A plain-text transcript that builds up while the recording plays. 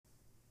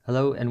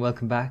Hello and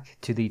welcome back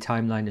to the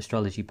Timeline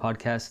Astrology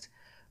podcast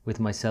with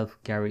myself,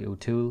 Gary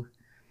O'Toole.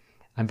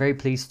 I'm very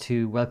pleased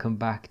to welcome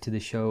back to the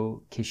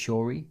show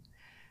Kishori.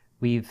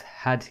 We've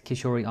had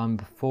Kishori on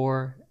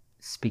before,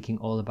 speaking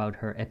all about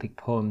her epic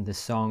poem, The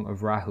Song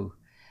of Rahu.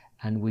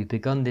 And we've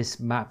begun this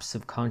Maps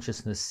of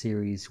Consciousness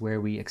series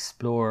where we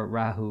explore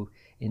Rahu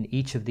in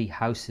each of the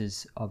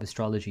houses of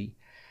astrology.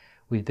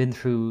 We've been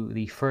through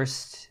the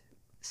first,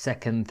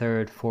 second,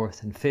 third,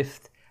 fourth, and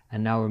fifth,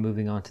 and now we're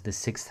moving on to the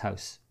sixth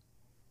house.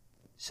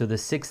 So the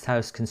sixth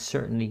house can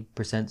certainly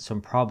present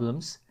some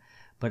problems,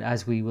 but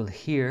as we will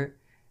hear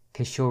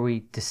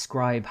Kishori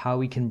describe how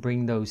we can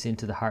bring those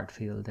into the heart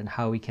field and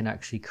how we can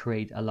actually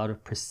create a lot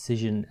of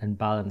precision and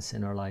balance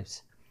in our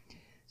lives.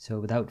 So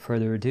without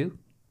further ado,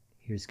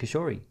 here's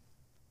Kishori.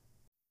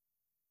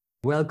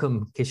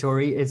 Welcome,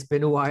 Kishori. It's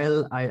been a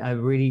while. I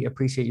really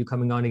appreciate you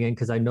coming on again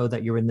because I know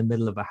that you're in the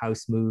middle of a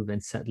house move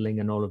and settling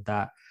and all of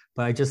that.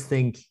 But I just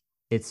think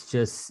it's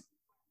just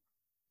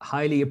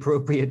highly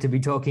appropriate to be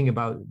talking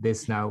about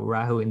this now,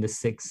 Rahu in the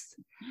sixth,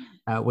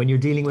 when you're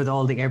dealing with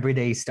all the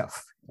everyday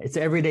stuff. It's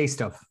everyday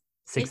stuff,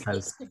 sixth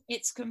house.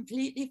 It's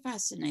completely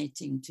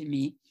fascinating to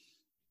me.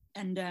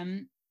 And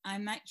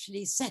I'm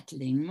actually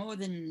settling more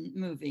than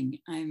moving.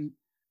 I'm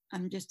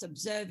just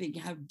observing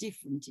how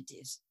different it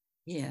is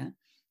here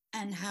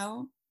and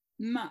how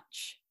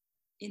much,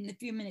 in the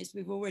few minutes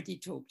we've already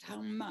talked,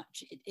 how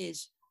much it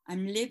is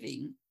I'm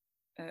living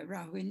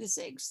Rahu in the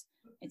sixth.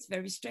 It's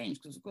very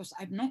strange because, of course,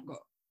 I've not got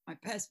my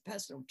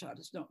personal chart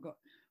has not got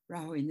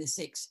Rahu in the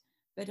sixth,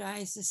 but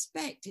I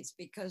suspect it's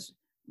because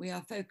we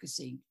are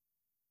focusing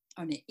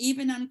on it,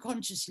 even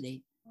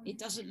unconsciously. It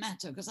doesn't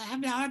matter because I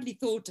haven't hardly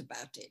thought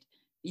about it.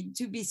 Been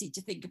too busy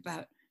to think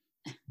about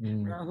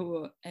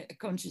Rahu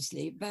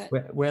consciously. But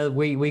well,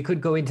 we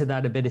could go into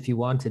that a bit if you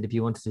wanted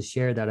to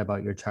share that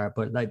about your chart.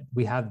 But like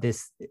we have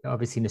this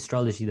obviously in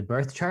astrology, the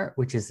birth chart,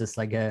 which is just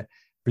like a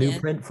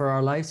blueprint for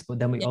our lives. But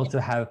then we also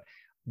have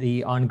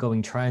the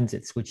ongoing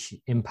transits which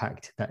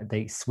impact, that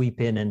they sweep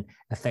in and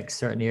affect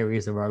certain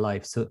areas of our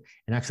life. So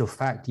in actual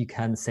fact, you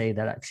can say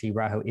that actually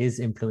Rahu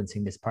is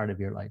influencing this part of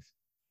your life.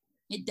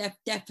 It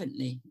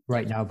definitely.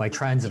 Right now, by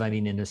transit, I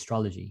mean in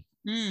astrology.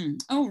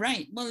 Oh,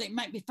 right. Well, it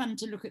might be fun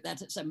to look at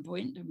that at some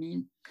point.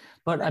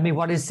 But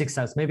what is sixth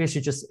house? Maybe I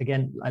should just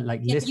again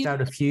list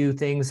out a few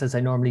things as I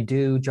normally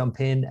do,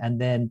 jump in, and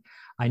then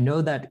I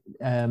know that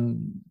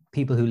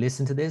people who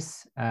listen to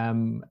this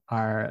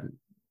are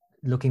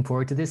looking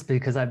forward to this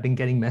because I've been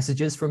getting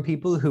messages from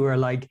people who are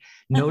like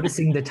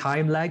noticing the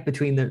time lag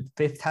between the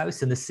fifth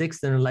house and the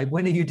sixth, and are like,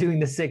 when are you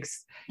doing the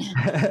sixth?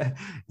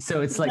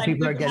 So it's like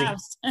people are getting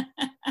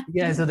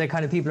so they're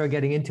kind of people are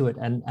getting into it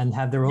and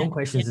have their own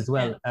questions as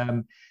well.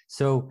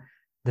 So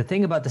the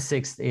thing about the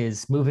sixth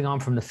is moving on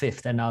from the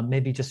fifth, and I'll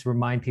maybe just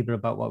remind people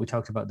about what we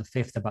talked about the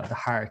fifth, about the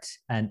heart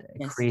and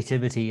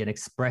creativity and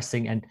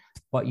expressing, and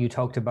what you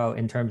talked about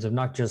in terms of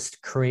not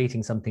just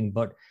creating something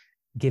but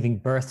giving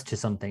birth to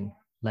something,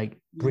 like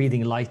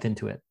breathing life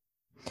into it.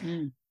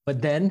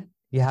 But then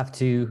you have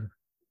to,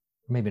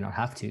 maybe not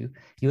have to,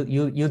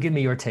 you'll give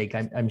me your take.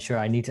 I'm sure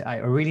I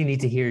really need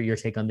to hear your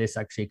take on this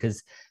actually,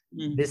 because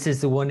this is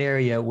the one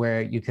area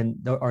where you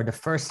can, or the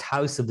first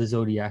house of the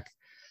zodiac,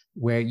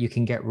 where you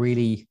can get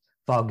really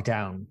bogged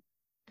down,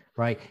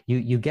 right?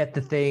 You get the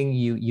thing,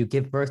 you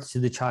give birth to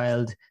the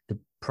child, the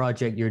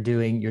project you're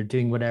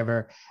doing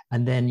whatever,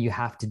 and then you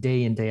have to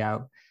day in, day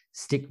out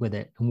stick with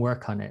it and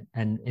work on it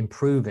and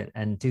improve it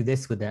and do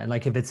this with it. And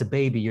like if it's a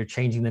baby, you're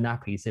changing the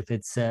nappies. If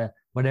it's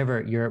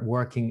whatever, you're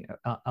working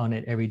on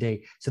it every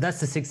day. So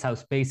that's the sixth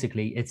house.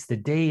 Basically, it's the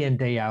day in,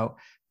 day out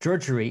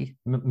drudgery,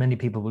 many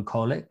people would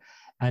call it,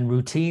 and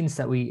routines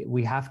that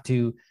we have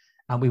to,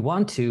 and we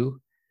want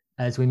to,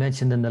 as we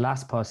mentioned in the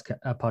last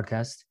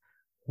podcast,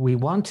 we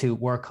want to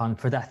work on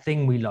for that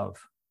thing we love.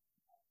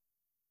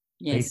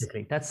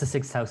 Basically, that's the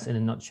sixth house in a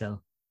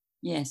nutshell.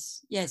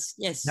 Yes.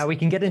 Now we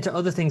can get into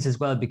other things as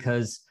well,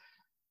 because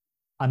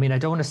I mean, I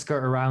don't want to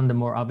skirt around the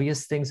more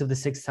obvious things of the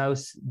sixth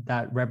house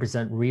that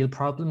represent real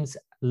problems,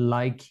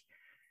 like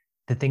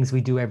the things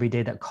we do every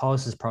day that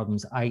causes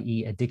problems,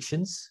 i.e.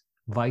 addictions,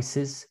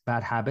 vices,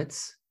 bad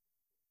habits,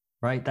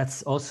 right?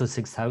 That's also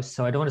sixth house.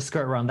 So I don't want to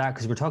skirt around that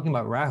because we're talking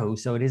about Rahu.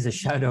 So it is a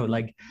shadow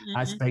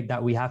aspect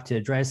that we have to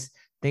address,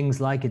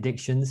 things like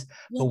addictions.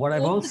 But what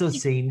I've also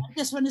seen... I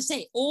just want to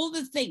say, all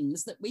the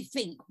things that we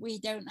think we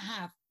don't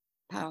have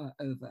power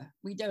over,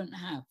 we don't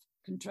have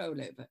control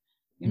over,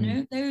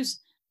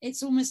 those,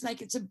 it's almost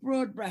like it's a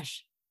broad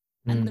brush.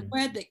 And the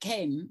word that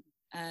came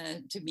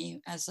to me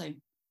as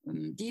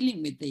I'm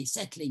dealing with the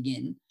settling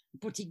in,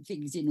 putting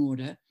things in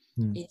order,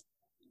 is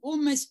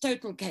almost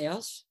total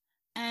chaos,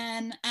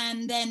 and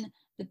then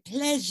the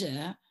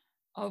pleasure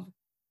of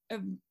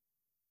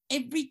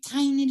every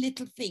tiny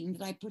little thing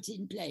that I put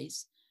in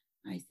place.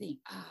 I think,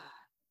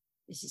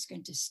 this is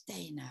going to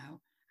stay now.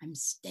 I'm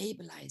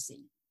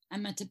stabilizing.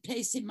 I'm at a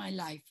place in my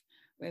life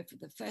where for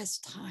the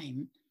first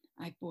time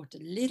I bought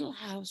a little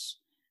house,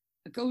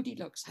 a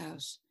Goldilocks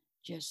house,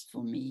 just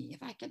for me.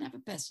 If I can have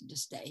a person to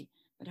stay,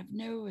 but have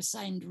no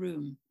assigned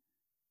room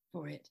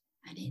for it.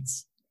 And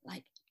it's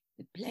like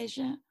the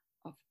pleasure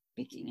of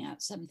picking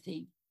out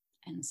something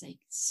and say,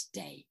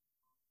 stay.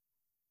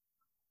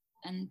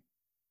 And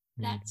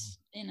that's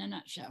in a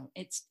nutshell.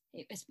 It's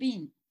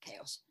been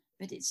chaos,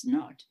 but it's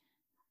not.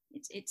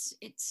 It's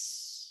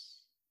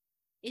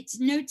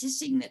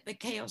noticing that the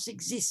chaos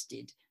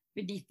existed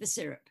beneath the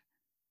syrup.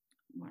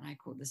 What I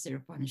call the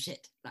syrup on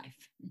shit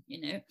life,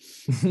 you know.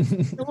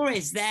 It's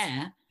always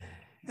there.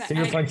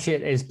 Syrup on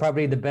shit is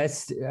probably the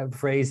best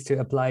phrase to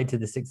apply to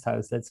the sixth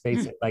house. Let's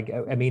face it. Like,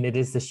 I mean, it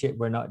is the shit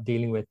we're not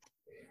dealing with.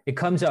 It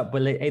comes up,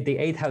 but the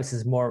eighth house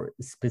is more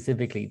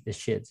specifically the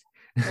shit.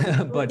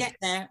 We'll get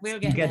there. We'll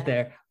get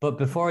there. But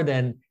before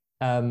then,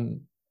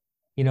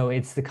 you know,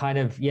 it's the kind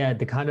of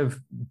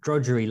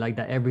drudgery, like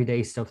that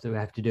everyday stuff that we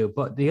have to do.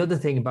 But the other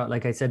thing about,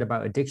 like I said,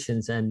 about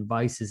addictions and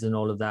vices and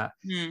all of that,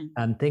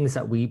 things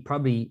that we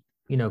probably,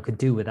 you know, could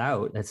do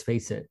without, let's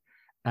face it.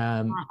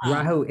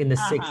 Rahu in the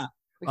sixth.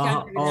 We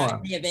can't do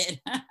without any of it.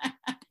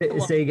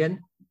 Say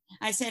again?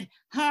 I said,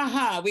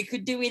 we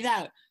could do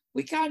without.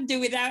 We can't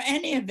do without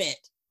any of it.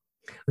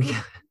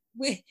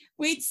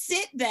 We'd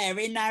sit there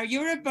in our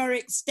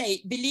Euroboric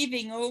state,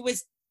 believing all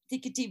was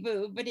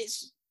tickety-boo, but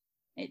it's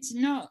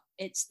not.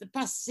 It's the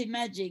past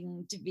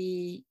imagining to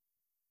be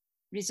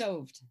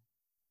resolved.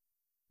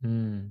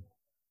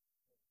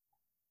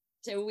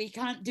 So we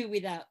can't do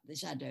without the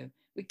shadow.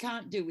 We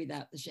can't do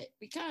without the shit.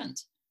 We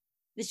can't.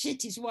 The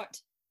shit is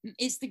what?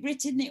 It's the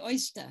grit in the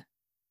oyster.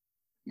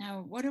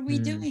 Now, what are we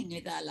doing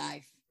with our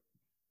life?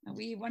 Are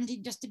we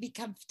wanting just to be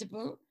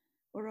comfortable?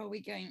 Or are we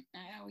going,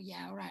 oh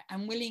yeah, all right,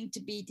 I'm willing to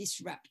be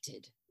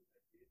disrupted?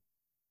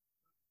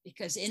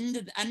 Because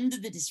under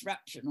the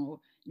disruption,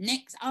 or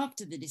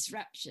after the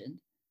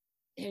disruption,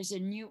 there's a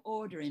new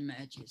order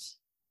emerges.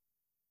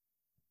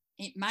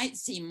 It might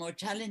seem more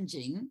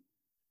challenging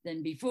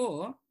than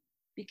before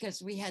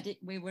because we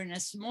were in a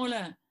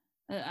smaller,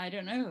 I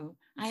don't know.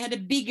 I had a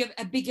bigger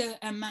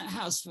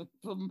house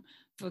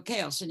for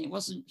chaos, and it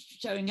wasn't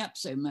showing up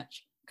so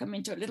much. Come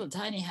into a little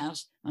tiny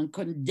house and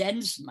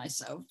condense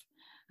myself.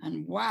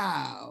 And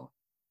wow,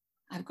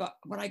 I've got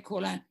what I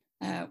call my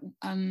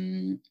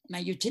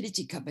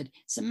utility cupboard.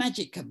 It's a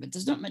magic cupboard.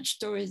 There's not much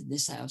storage in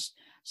this house.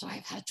 So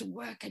I've had to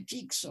work a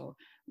jigsaw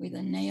with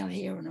a nail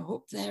here and a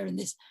hook there and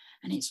this.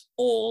 And it's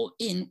all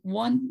in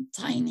one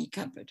tiny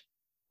cupboard.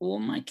 All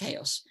my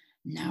chaos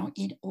now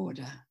in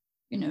order.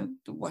 You know,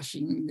 the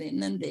washing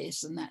then and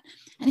this and that.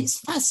 And it's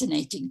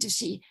fascinating to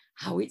see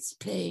how it's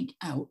playing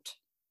out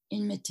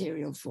in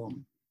material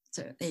form.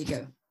 So there you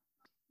go.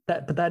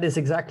 But that is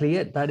exactly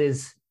it. That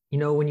is, you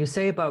know, when you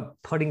say about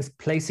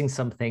placing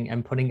something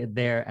and putting it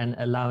there and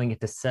allowing it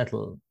to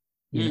settle,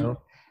 you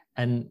know,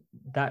 and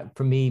that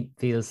for me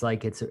feels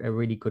like it's a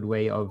really good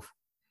way of,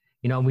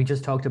 you know, we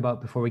just talked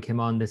about before we came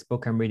on this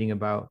book I'm reading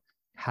about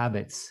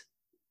habits.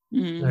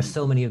 There's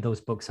so many of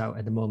those books out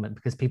at the moment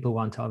because people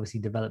want to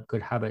obviously develop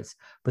good habits.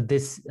 But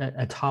this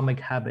Atomic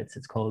Habits,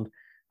 it's called,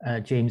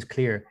 James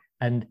Clear.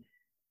 And,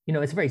 you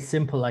know, it's a very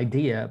simple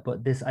idea,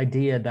 but this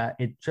idea that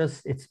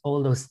it's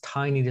all those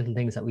tiny little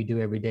things that we do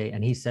every day.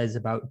 And he says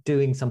about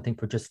doing something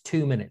for just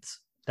 2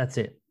 minutes. That's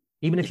it.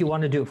 Even if you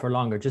want to do it for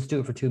longer, just do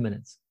it for 2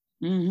 minutes.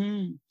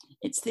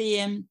 It's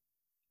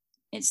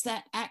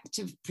that act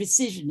of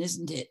precision,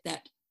 isn't it?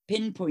 That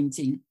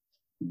pinpointing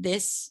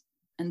this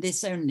and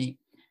this only.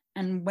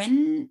 And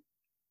when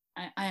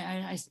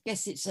I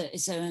guess it's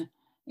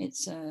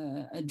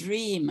a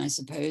dream, I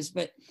suppose,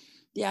 but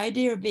the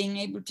idea of being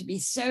able to be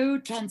so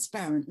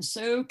transparent and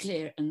so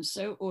clear and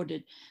so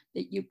ordered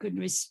that you could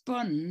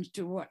respond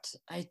to what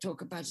I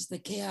talk about as the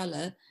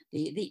kehala,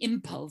 the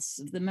impulse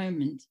of the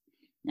moment.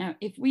 Now,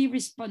 if we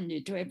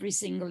responded to every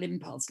single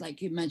impulse,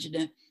 like you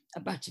imagine a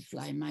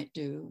butterfly might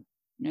do,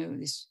 you know,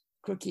 this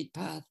crooked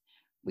path,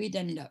 we'd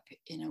end up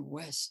in a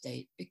worse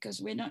state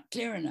because we're not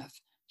clear enough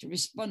to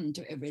respond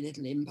to every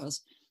little impulse.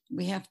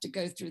 We have to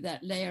go through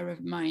that layer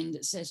of mind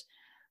that says,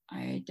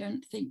 I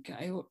don't think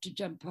I ought to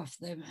jump off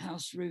the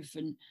house roof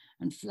and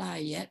fly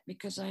yet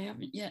because I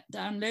haven't yet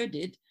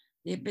downloaded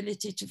the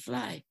ability to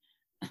fly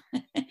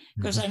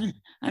because I'm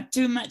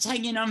too much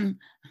hanging on,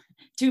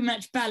 too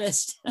much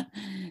ballast.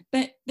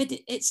 but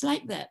it's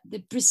like that.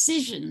 The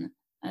precision,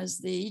 as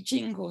the I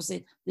Ching calls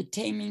it, the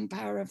taming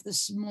power of the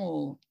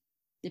small,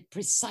 the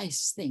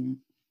precise thing,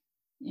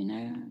 you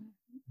know.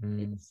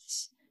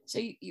 So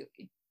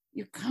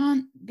you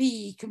can't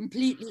be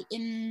completely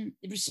in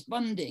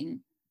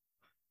responding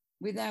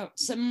without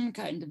some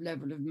kind of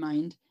level of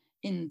mind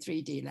in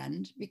 3D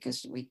land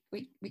because we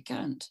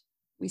can't.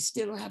 We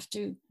still have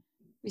to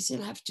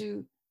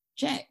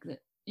check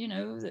that, you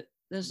know, that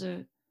there's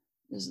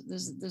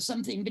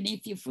something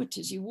beneath your foot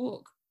as you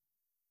walk.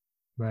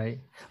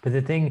 Right. But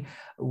the thing,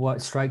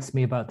 what strikes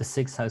me about the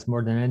sixth house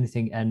more than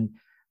anything, and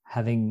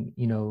having,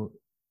 you know,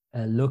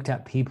 looked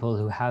at people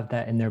who have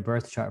that in their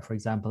birth chart, for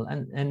example,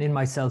 and in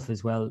myself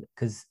as well,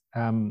 because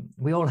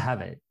we all have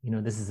it. You know,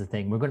 this is the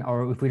thing.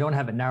 Or if we don't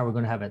have it now, we're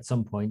going to have it at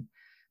some point.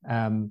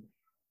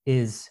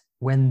 Is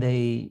when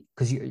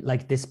because you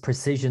like this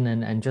precision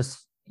and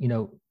just, you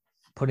know,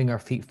 putting our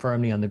feet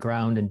firmly on the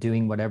ground and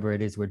doing whatever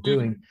it is we're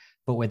doing.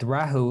 But with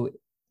Rahu,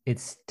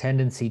 its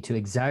tendency to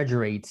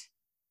exaggerate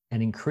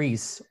and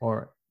increase,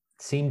 or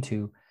seem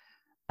to,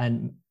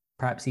 and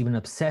perhaps even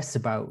obsess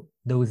about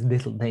those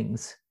little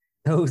things,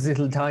 those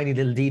little tiny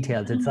little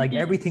details. It's like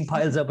everything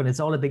piles up and it's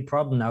all a big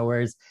problem now,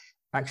 whereas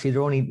actually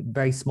they're only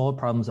very small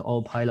problems that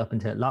all pile up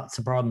into lots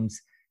of problems,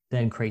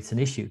 then creates an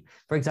issue.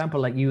 For example,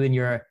 like you in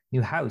your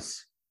new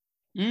house.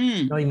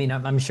 No, I mean,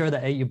 I'm sure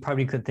that you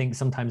probably could think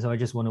sometimes, oh, I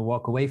just want to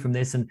walk away from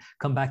this and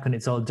come back when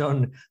it's all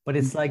done. But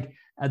it's like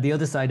at the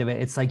other side of it,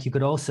 it's like you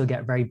could also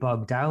get very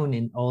bogged down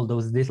in all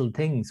those little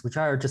things, which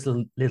are just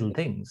little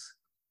things.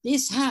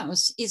 This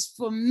house is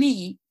for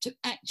me to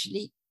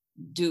actually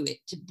do it,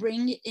 to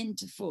bring it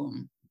into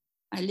form.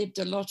 I lived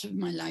a lot of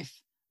my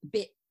life a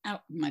bit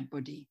out of my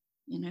body,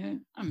 you know,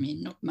 I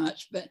mean, not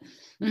much, but,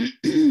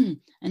 and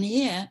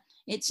here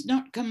it's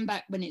not come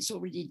back when it's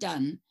already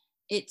done.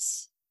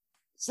 It's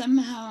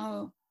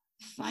somehow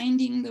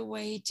finding the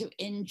way to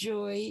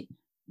enjoy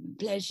the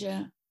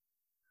pleasure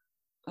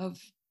of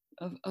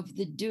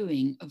the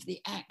doing, of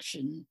the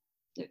action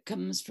that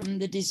comes from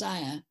the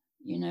desire,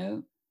 you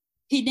know,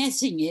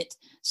 finessing it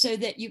so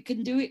that you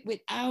can do it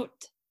without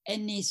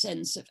any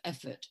sense of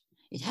effort.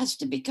 It has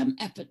to become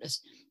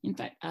effortless. In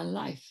fact, our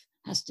life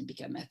has to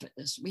become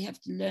effortless. We have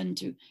to learn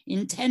to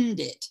intend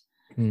it,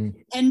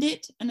 intend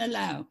it and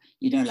allow.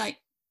 You know, like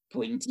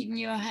pointing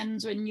your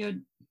hands when you're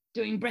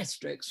doing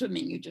breaststroke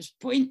swimming, you just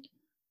point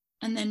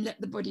and then let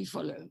the body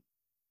follow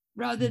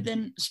rather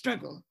than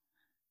struggle.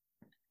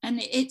 And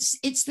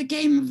it's the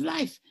game of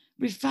life,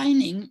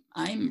 refining.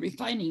 I'm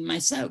refining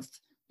myself,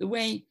 the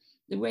way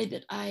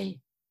that I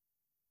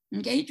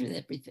engage with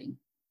everything,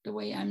 the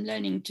way I'm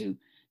learning to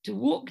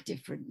walk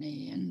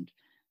differently, and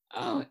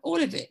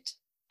all of it.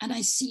 And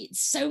I see it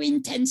so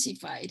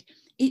intensified,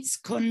 it's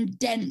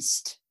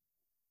condensed.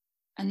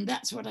 And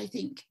that's what I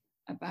think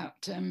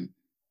about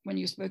when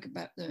you spoke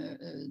about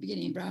the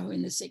beginning, Rahu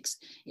in the sixth.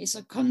 It's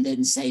a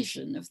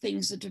condensation of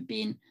things that have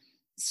been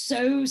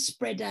so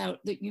spread out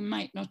that you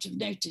might not have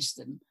noticed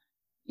them.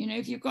 You know,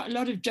 if you've got a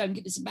lot of junk,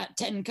 it's about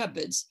 10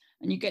 cupboards,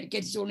 and you get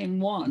it all in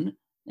one,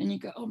 then you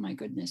go, oh my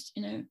goodness,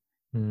 you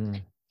know.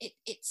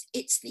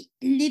 It's the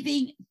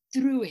living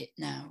through it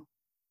now,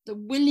 the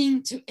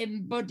willing to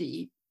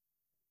embody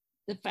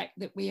the fact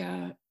that we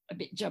are a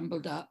bit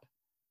jumbled up,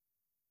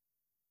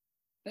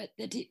 but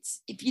that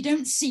it's, if you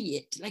don't see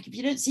it, like if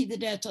you don't see the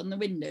dirt on the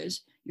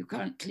windows, you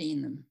can't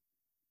clean them.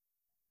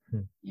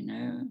 You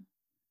know,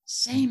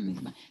 same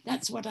with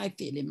that's what I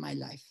feel in my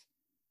life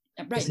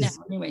right now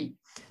anyway.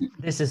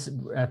 This is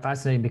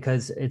fascinating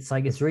because it's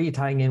like it's really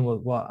tying in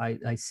with what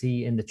I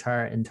see in the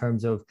chart in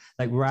terms of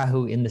like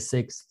Rahu in the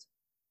sixth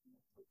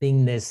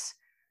being this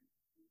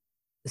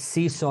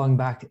seesawing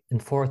back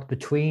and forth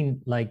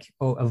between like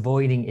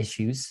avoiding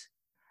issues,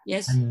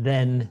 yes, and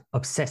then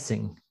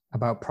obsessing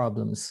about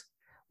problems,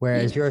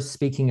 whereas you're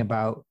speaking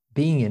about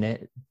being in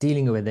it,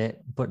 dealing with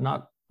it, but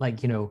not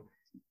like, you know,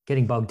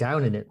 getting bogged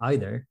down in it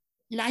either.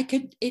 Like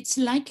it's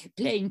like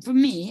playing, for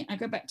me, I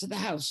go back to the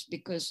house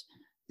because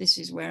this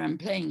is where I'm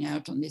playing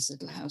out on this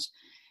little house.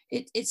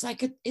 It's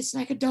like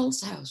a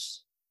doll's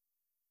house.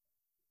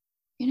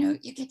 You know,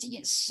 you're getting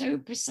it so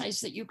precise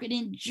that you can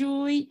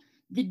enjoy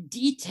the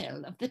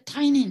detail of the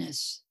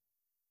tininess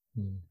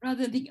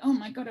rather than, oh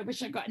my God, I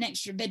wish I got an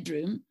extra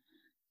bedroom.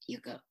 You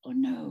go, oh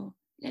no,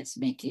 let's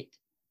make it,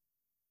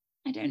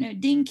 I don't know,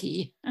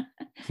 dinky.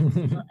 You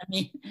know what I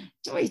mean,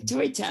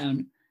 toy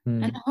town.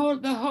 And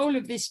the whole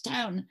of this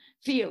town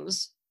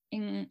feels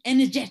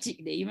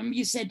energetically. Remember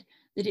you said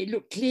that it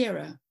looked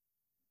clearer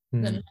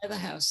than another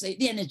house,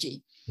 the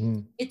energy.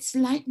 It's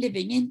like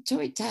living in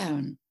Toy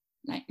Town,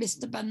 like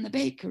Mr. Bun the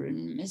Baker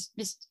and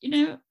Mr. You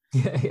know,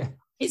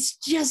 it's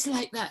just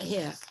like that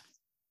here.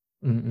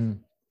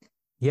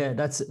 Yeah,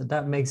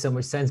 that makes so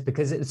much sense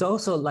because it's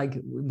also like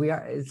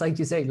it's like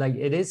you say, like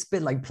it is a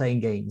bit like playing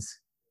games.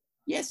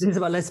 Yes. It's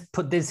about let's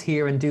put this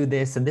here and do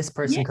this, and this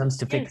person comes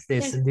to fix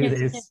this and do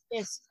this.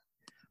 Yes.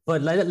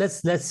 But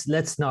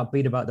let's not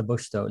beat about the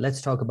bush though.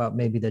 Let's talk about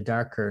maybe the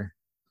darker,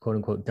 quote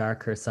unquote,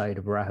 darker side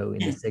of Rahu in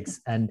the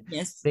sixth, and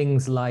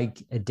things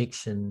like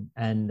addiction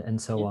and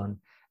so on.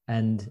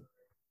 And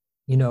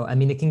you know, I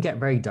mean, it can get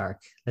very dark.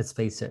 Let's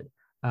face it.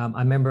 I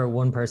remember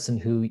one person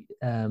who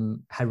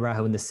had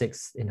Rahu in the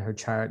sixth in her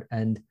chart,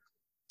 and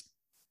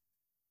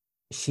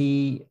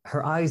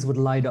her eyes would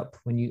light up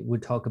when you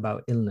would talk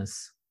about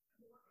illness.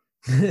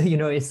 You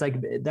know, it's like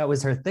that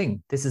was her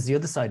thing. This is the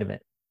other side of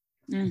it,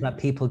 that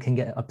people can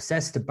get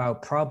obsessed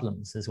about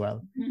problems as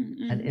well,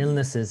 and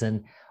illnesses,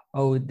 and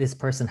oh, this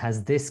person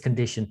has this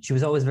condition. She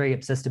was always very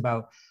obsessed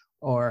about,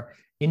 or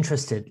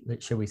interested,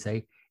 shall we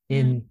say,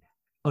 in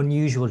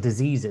unusual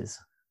diseases.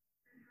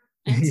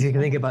 You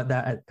can think about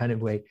that kind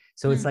of way.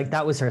 So it's like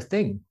that was her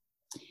thing.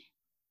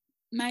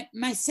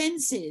 My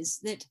sense is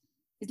that,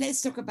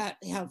 let's talk about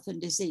health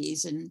and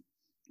disease, and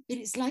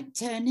it's like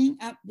turning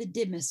up the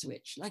dimmer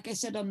switch. Like I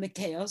said on the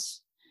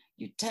chaos,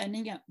 you're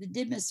turning up the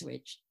dimmer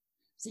switch.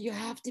 So you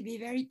have to be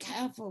very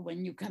careful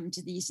when you come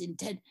to these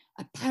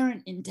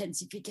apparent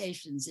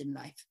intensifications in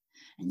life.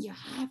 And you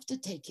have to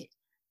take it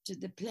to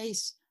the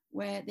place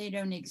where they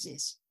don't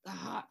exist, the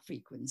heart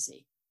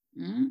frequency.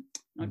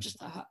 Not just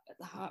the heart, but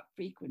the heart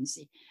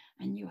frequency.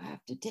 And you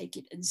have to take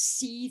it and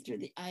see through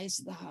the eyes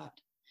of the heart.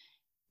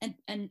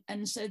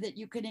 And so that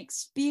you can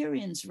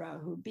experience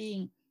Rahu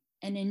being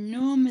an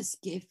enormous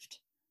gift,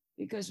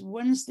 because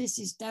once this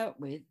is dealt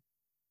with,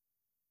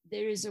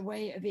 there is a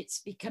way of it's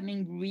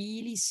becoming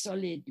really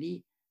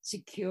solidly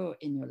secure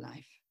in your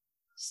life,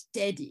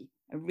 steady,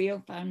 a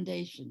real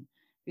foundation.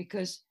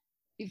 Because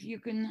if you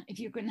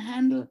can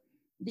handle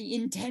the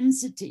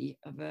intensity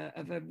of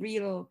a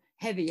real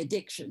heavy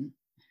addiction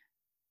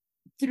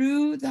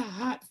through the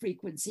heart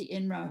frequency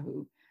in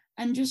Rahu,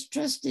 and just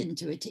trust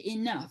into it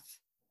enough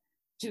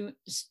to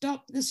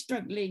stop the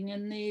struggling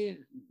and the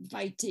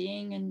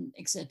fighting and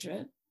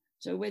etc.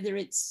 So whether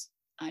it's,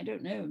 I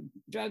don't know,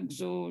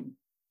 drugs or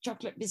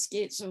chocolate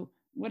biscuits or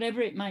whatever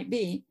it might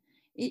be,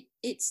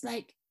 it's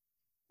like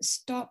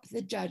stop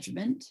the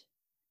judgment,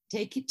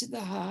 take it to the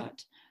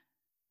heart.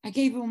 I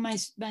gave all my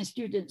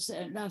students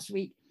last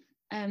week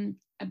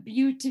a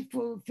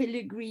beautiful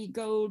filigree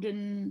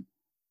golden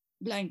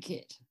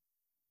blanket,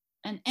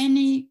 and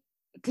any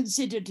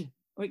considered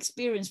or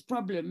experienced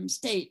problem,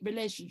 state,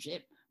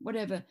 relationship,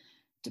 whatever,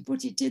 to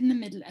put it in the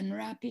middle and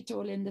wrap it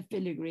all in the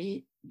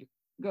filigree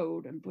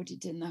gold and put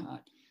it in the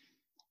heart.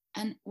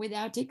 And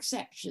without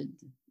exception,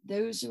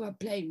 those who are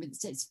playing with it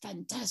say, it's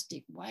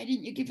fantastic. Why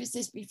didn't you give us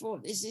this before?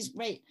 This is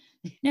great.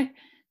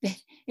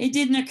 It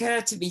didn't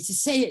occur to me to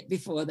say it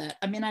before that.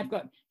 I mean, I've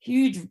got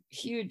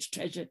huge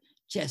treasure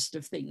chest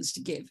of things to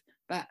give.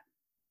 But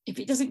if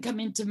it doesn't come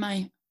into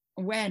my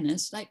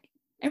awareness, like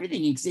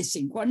everything exists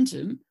in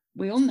quantum,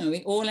 we all know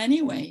it all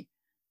anyway.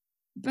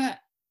 But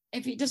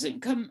if it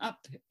doesn't come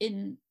up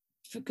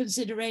for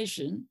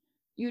consideration,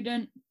 you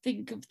don't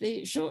think of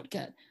the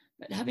shortcut.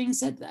 But having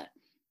said that,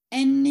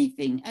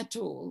 anything at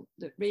all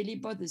that really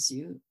bothers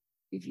you,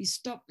 if you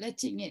stop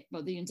letting it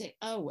bother you and say,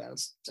 oh, well,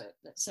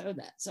 so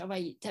I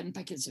eat 10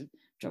 packets of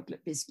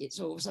chocolate biscuits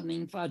or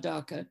something far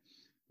darker,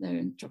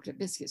 though chocolate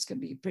biscuits can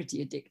be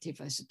pretty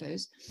addictive, I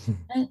suppose,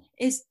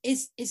 is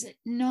it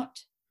not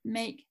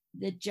make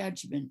the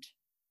judgment,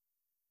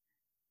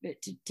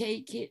 but to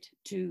take it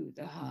to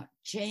the heart,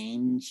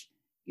 change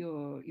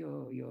your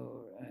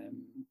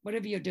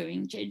whatever you're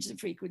doing, change the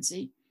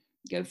frequency,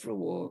 go for a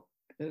walk,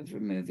 go for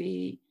a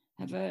movie,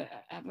 have a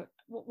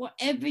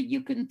whatever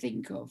you can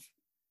think of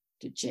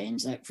to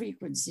change that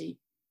frequency.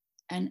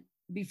 And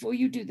before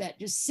you do that,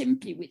 just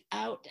simply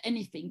without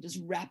anything, just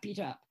wrap it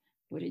up,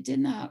 put it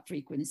in the heart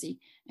frequency,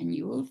 and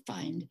you will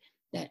find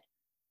that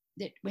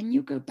when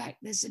you go back,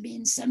 there's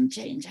been some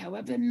change,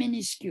 however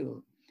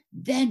minuscule.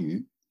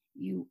 Then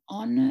you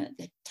honor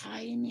the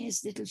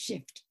tiniest little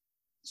shift.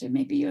 So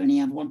maybe you only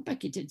have 1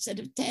 packet instead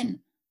of 10.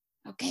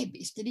 Okay, but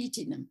you're still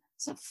eating them.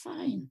 So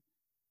fine.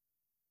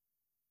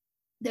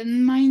 The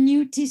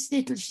minutest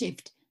little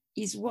shift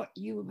is what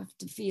you have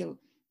to feel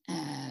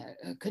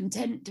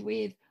content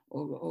with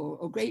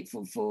or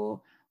grateful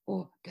for,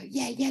 or go,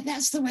 yeah,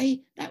 that's the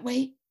way,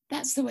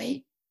 that's the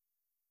way.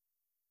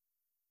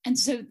 And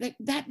so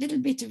that little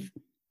bit of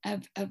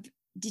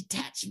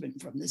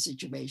detachment from the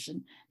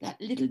situation, that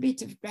little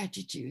bit of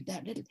gratitude,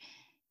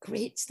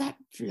 creates that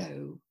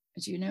flow.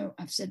 As you know,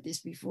 I've said this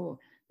before,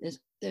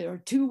 there are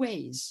 2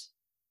 ways,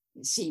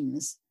 it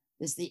seems.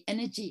 There's the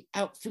energy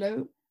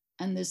outflow,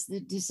 and there's the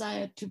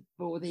desire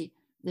or the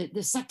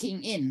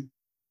sucking in,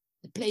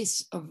 the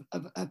place of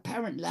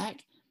apparent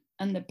lack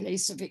and the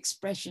place of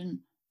expression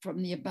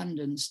from the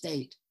abundant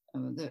state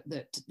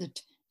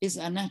that is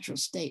our natural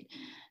state.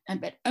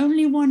 But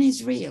only one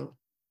is real.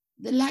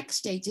 The lack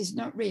state is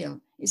not real.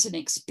 It's an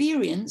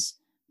experience,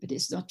 but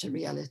it's not a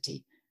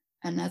reality.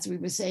 And as we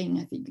were saying,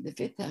 I think in the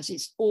 5th house,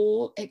 it's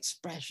all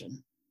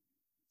expression.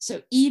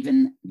 So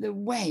even the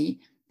way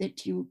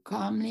that you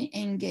calmly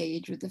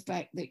engage with the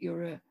fact that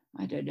you're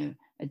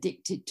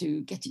addicted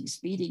to getting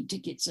speeding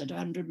tickets at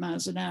 100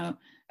 miles an hour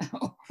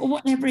or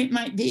whatever it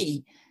might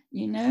be,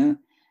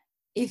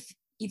 if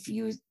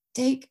you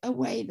take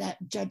away that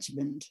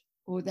judgment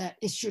or that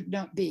it should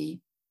not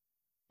be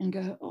and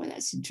go, oh,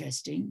 that's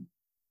interesting,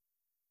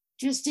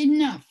 just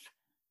enough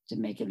to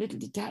make a little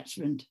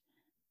detachment,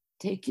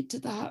 take it to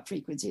the heart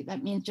frequency.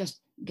 That means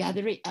just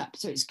gather it up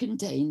so it's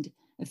contained,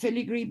 a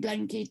filigree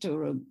blanket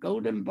or a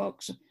golden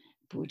box,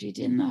 put it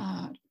in the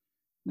heart.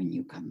 When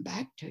you come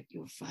back to it,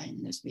 you'll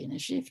find there's been a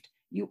shift.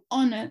 You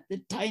honor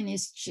the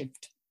tiniest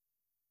shift.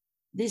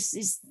 This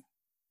is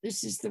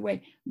the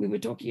way we were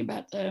talking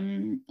about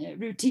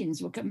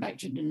routines. We'll come back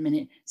to it in a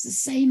minute. It's the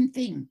same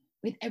thing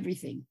with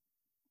everything.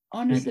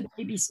 Honor the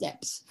baby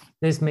steps.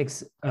 This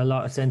makes a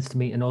lot of sense to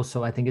me. And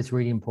also I think it's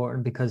really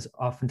important because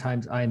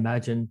oftentimes I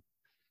imagine,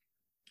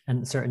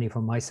 and certainly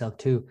for myself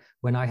too,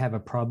 when I have a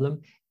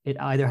problem, it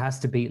either has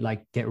to be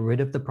like, get rid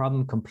of the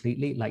problem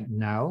completely, like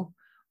now,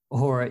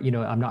 or,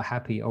 I'm not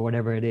happy or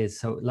whatever it is.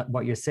 So like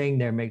what you're saying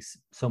there makes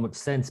so much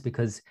sense,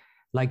 because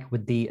like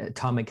with the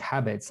atomic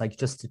habits, like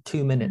just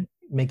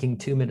making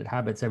 2-minute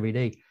habits every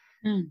day,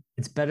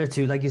 it's better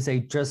to, like you say,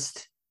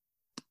 just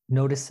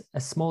notice a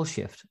small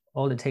shift.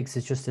 All it takes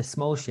is just a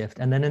small shift,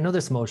 and then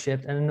another small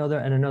shift, and another,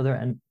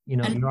 and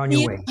you're on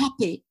your way.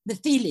 Happy, the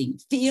feeling,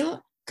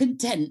 feel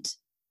content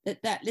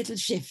that that little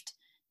shift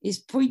is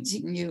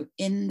pointing you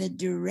in the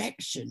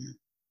direction,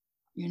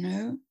 you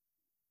know?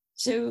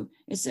 So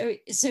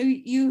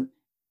you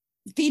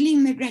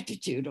feeling the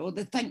gratitude or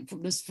the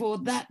thankfulness for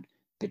that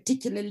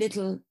particular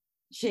little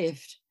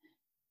shift,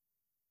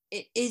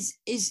 it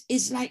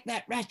is like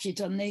that ratchet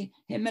on the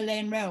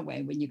Himalayan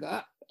railway when you go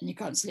up and you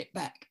can't slip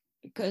back,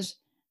 because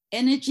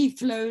energy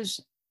flows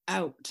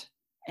out.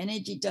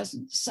 Energy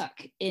doesn't suck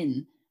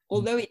in.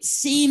 Although it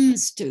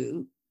seems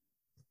to,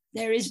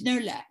 there is no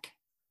lack.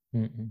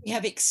 We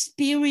have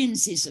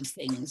experiences of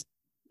things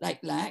like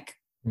lack,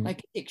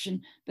 like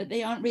addiction, but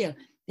they aren't real.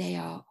 They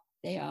are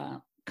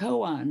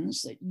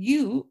koans that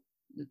you,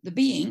 the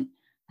being,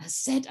 has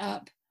set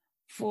up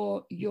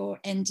for your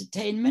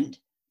entertainment,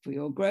 for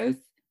your growth,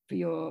 for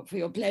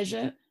your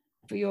pleasure,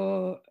 for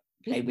your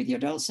play with your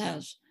doll's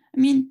house. I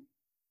mean,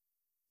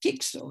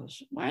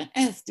 jigsaws. Why on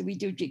earth do we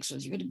do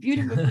jigsaws? You've got a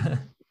beautiful,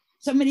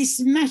 somebody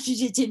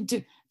smashes it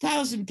into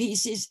 1,000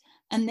 pieces,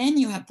 and then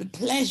you have the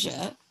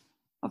pleasure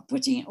of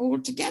putting it all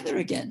together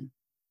again.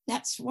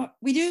 That's what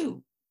we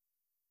do.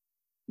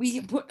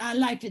 We put our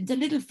life into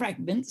little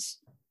fragments,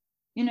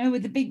 you know,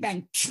 with the Big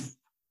Bang,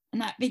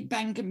 and that Big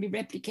Bang can be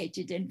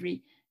replicated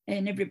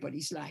in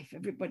everybody's life,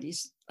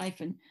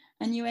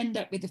 and you end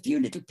up with a few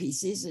little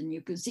pieces, and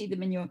you can see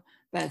them in your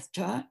birth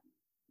chart,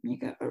 and you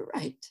go, all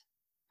right,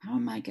 how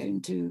am I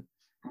going to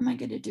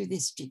do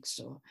this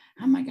jigsaw?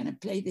 How am I going to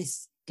play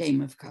this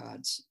game of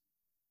cards?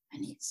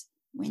 And it's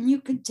when you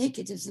can take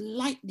it as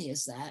lightly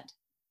as that,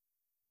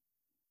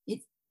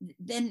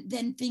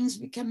 then things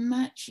become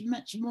much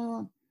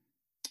more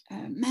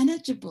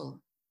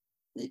manageable.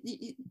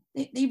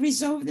 They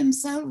resolve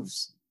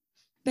themselves.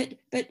 But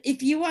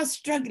if you are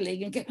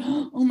struggling and go,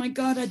 oh my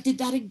God, I did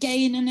that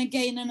again and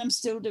again, and I'm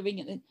still doing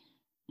it,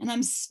 and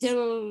I'm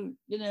still,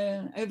 you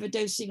know,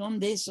 overdosing on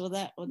this or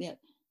that or the other,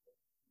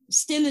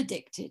 still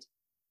addicted.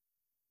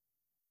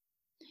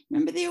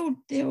 Remember the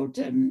old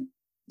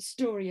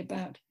story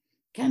about,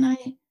 can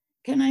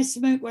I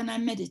smoke when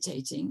I'm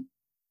meditating?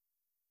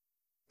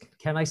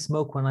 Can I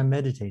smoke when I'm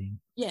meditating?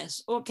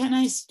 Yes, or can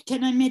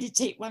I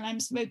meditate while I'm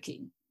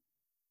smoking?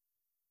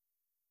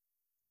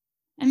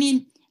 I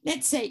mean,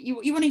 let's say you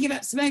want to give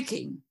up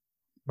smoking.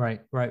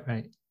 Right.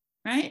 Right?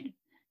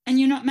 And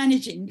you're not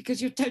managing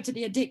because you're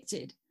totally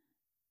addicted.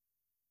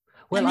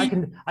 Well,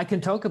 I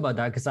can talk about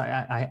that because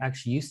I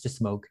actually used to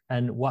smoke.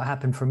 And what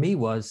happened for me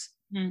was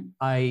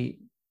I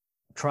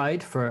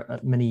tried for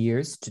many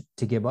years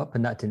to give up,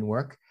 and that didn't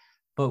work.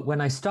 But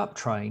when I stopped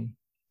trying,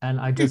 and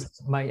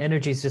my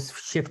energies just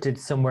shifted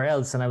somewhere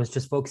else, and I was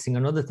just focusing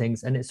on other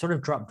things, and it sort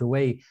of dropped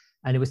away.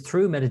 And it was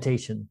through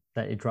meditation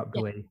that it dropped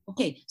away.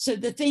 Okay, so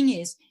the thing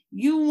is,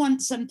 you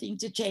want something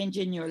to change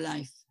in your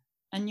life,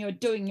 and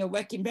you're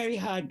working very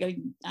hard,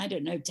 going, I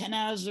don't know, 10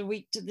 hours a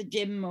week to the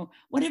gym or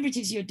whatever it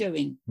is you're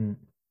doing,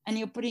 and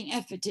you're putting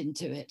effort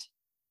into it.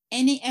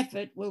 Any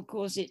effort will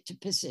cause it to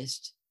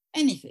persist,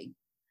 anything.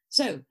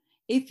 So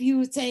if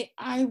you say,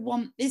 I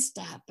want this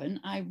to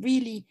happen, I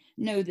really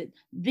know that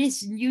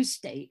this new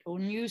state or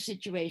new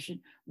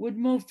situation would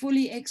more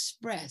fully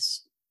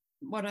express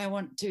what I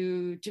want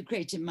to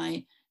create in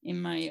my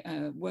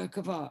work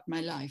of art,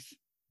 my life.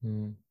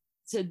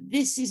 So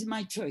this is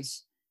my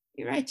choice.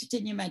 You write it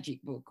in your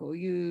magic book, or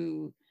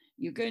you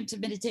go into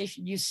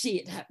meditation, you see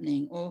it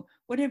happening, or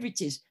whatever it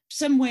is,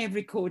 some way of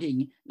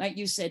recording, like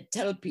you said,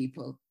 tell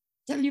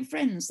your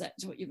friends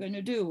that's what you're going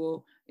to do,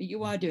 or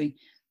you are doing.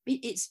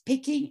 It's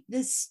picking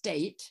the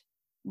state,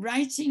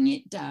 writing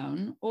it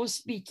down, or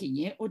speaking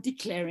it, or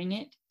declaring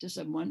it to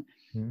someone,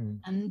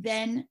 and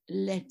then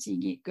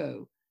letting it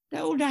go. The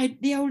old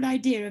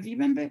idea of, you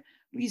remember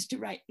we used to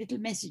write little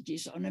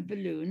messages on a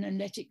balloon and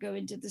let it go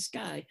into the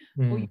sky,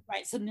 or you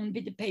write something on a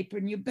bit of paper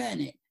and you burn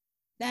it.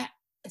 That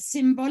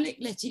symbolic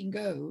letting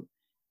go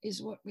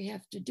is what we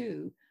have to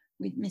do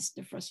with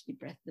Mr. Frosty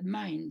Breath, the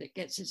mind that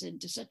gets us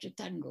into such a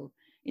tangle.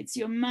 It's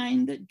your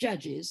mind that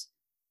judges,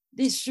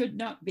 this should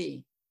not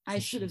be. I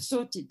should have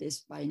sorted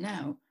this by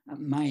now at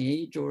my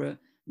age or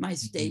my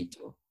state.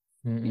 Or,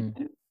 you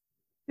know?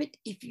 But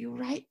if you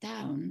write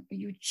down, or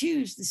you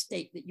choose the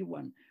state that you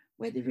want,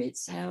 whether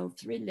it's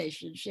health,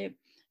 relationship,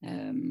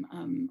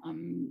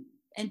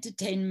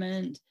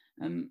 entertainment,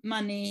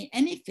 money,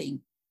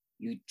 anything,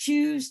 you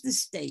choose the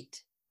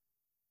state.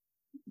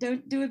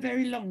 Don't do a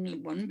very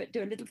long one, but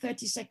do a little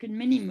 30-second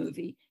mini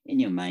movie in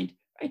your mind,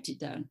 write it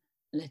down,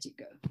 let it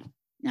go.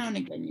 Now and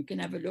again, you can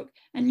have a look,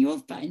 and you'll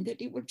find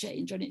that it will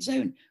change on its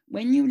own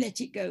when you let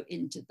it go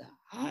into the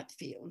heart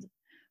field,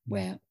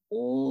 where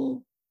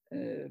all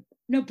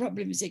no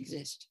problems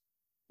exist.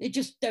 They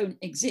just don't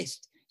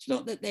exist. It's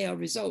not that they are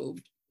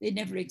resolved. They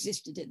never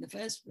existed in the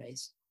first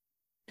place.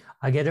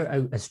 I get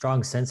a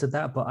strong sense of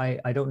that, but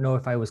I don't know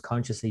if I was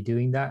consciously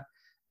doing that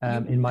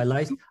in my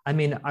life. I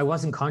mean, I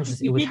wasn't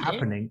conscious. It was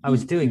happening. I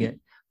was doing it,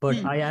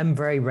 but I am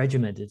very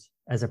regimented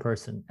as a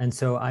person. And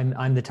so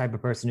I'm the type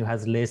of person who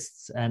has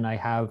lists, and I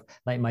have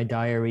like my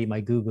diary,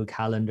 my Google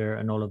Calendar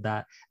and all of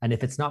that. And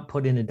if it's not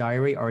put in a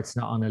diary or it's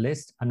not on a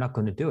list, I'm not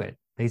going to do it,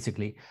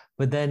 basically.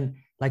 But then,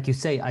 like you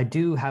say, I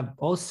do have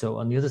also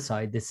on the other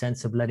side this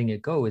sense of letting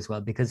it go as well,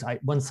 because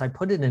once I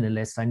put it in a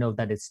list, I know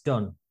that it's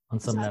done on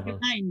It's some out level.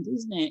 of mind,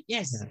 isn't it?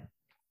 Yes, Yeah.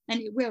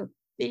 and it will.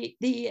 The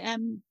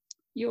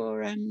your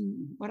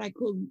what I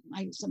call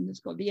something's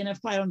called the inner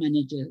file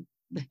manager.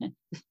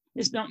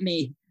 It's not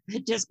me.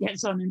 It just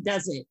gets on and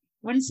does it.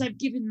 Once I've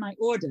given my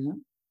order,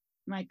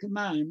 my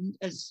command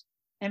as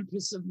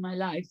empress of my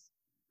life,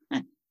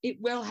 it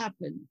will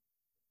happen.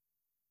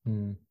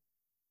 Mm.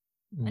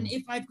 And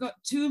if I've got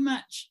too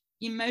much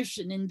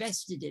emotion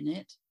invested in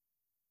it,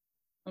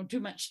 or too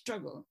much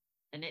struggle,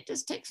 then it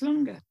just takes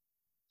longer.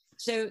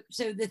 So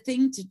the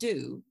thing to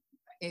do,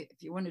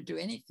 if you want to do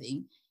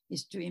anything,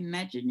 is to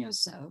imagine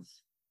yourself,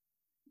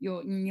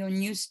 in your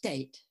new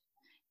state,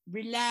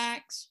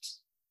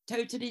 relaxed,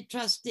 totally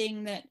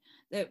trusting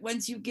that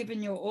once you've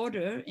given your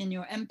order in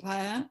your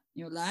empire,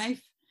 your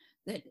life,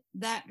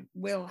 that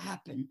will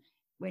happen.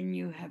 When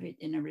you have it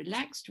in a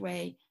relaxed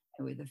way,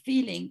 with a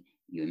feeling,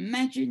 you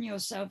imagine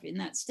yourself in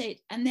that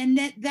state, and then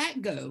let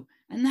that go,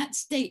 and that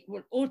state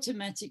will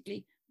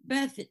automatically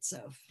birth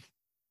itself.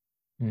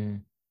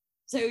 Mm.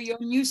 So your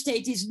new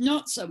state is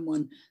not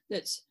someone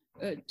that's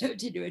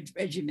totally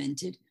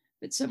regimented,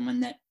 but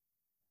someone that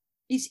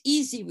is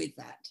easy with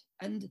that,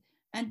 and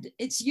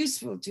it's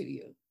useful to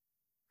you.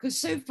 Because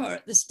so far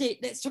at the state,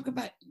 let's talk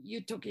about,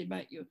 you're talking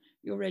about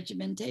your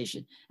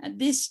regimentation. At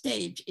this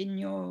stage in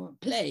your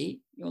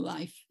play, your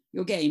life,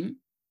 your game,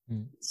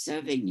 it's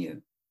serving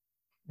you.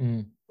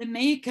 There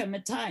may come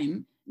a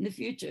time in the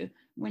future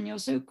when you're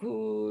so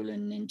cool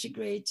and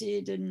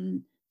integrated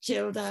and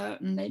chilled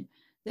out, and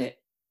that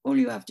all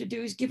you have to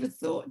do is give a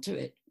thought to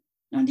it,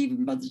 not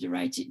even bother to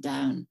write it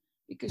down,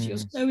 because you're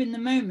so in the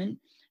moment,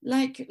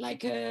 like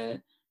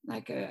a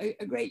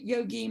great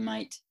yogi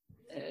might,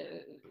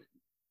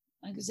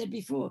 like I said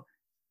before,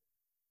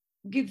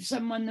 give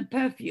someone the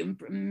perfume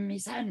from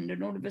his hand,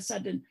 and all of a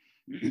sudden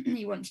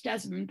he wants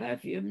jasmine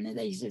perfume, and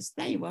he says,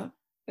 there you are,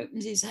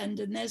 opens his hand,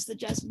 and there's the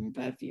jasmine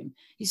perfume.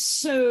 He's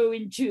so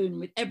in tune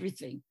with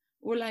everything.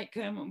 Or like,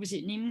 what was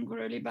it, Neem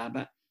Karoli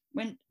Baba?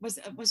 Was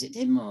it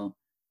him or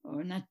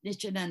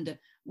Nityananda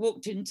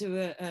walked into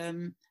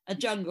a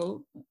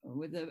jungle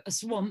with a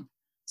swamp.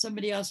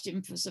 Somebody asked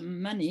him for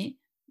some money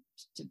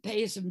to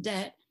pay some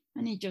debt,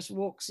 and he just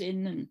walks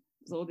in, and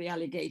with all the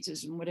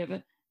alligators and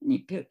whatever, and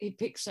he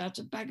picks out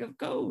a bag of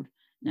gold.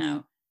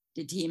 Now,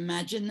 did he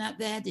imagine that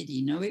there? Did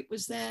he know it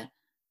was there?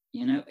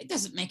 You know, it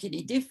doesn't make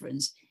any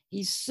difference.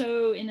 He's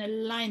so in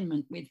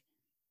alignment with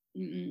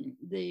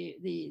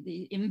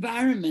the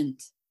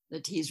environment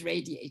that he's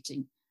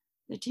radiating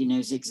that he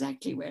knows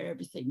exactly where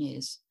everything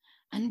is.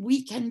 And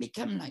we can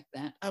become like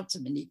that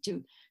ultimately,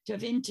 to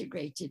have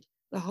integrated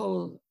the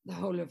whole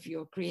of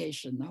your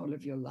creation, the whole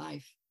of your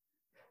life.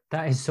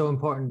 That is so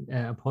important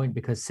a point,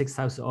 because sixth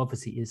house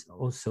obviously is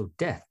also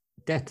death.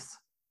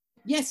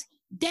 Yes,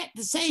 death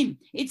the same.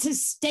 It's a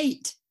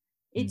state.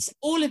 It's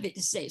all of it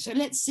a state. So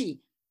let's see.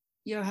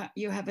 You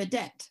have a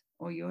debt,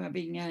 or you're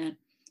having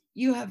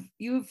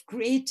you've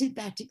created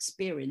that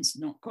experience,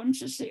 not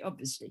consciously,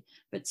 obviously,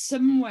 but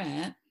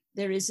somewhere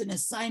there is an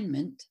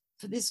assignment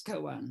for this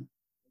koan.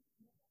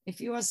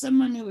 If you are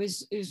someone who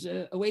is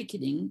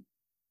awakening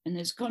and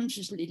is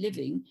consciously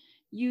living,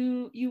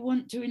 you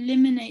want to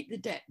eliminate the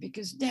debt,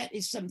 because debt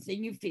is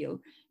something you feel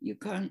you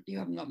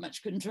haven't got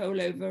much control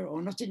over,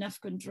 or not enough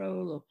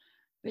control.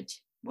 But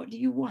what do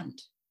you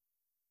want?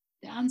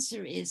 The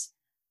answer is,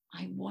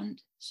 I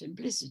want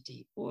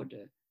simplicity,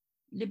 order,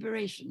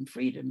 liberation,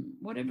 freedom,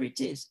 whatever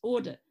it is,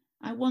 order.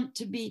 I want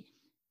to be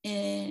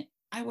in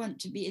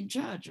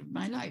charge of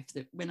my life.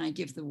 That when I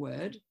give the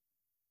word,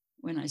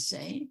 when I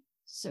say,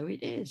 so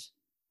it is.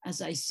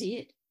 As I see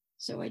it,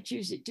 so I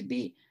choose it to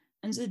be.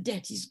 And the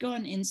debt is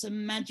gone in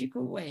some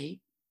magical way,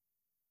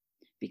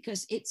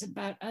 because it's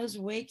about us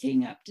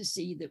waking up to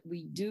see that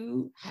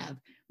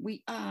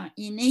we are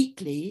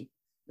innately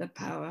the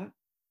power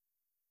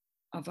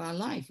of our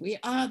life. We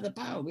are the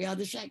power, we are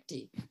the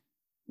Shakti.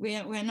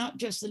 We're not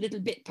just a little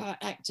bit part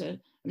actor,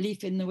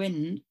 leaf in the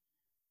wind.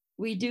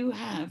 We do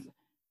have,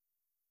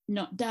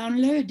 not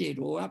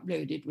downloaded or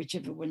uploaded,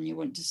 whichever one you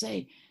want to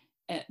say,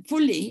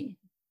 fully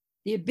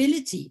the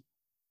ability,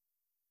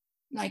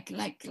 like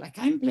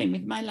I'm playing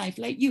with my life,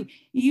 like you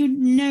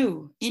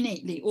know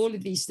innately all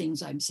of these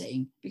things I'm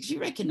saying, because you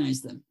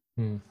recognize them.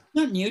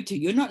 Not new to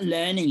you, you're not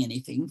learning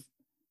anything.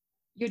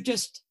 You're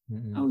just,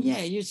 oh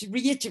yeah, you're just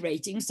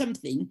reiterating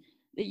something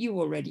that you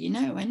already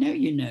know. I know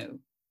you know.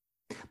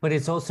 But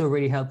it's also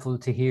really helpful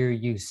to hear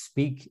you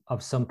speak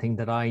of something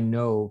that I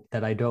know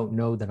that I don't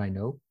know that I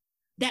know.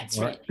 That's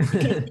right,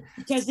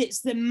 because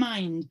it's the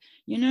mind.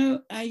 You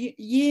know,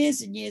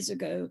 years and years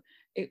ago,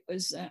 it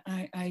was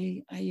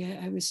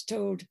I was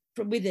told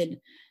from within,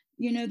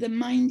 you know, the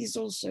mind is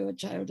also a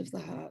child of the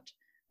heart,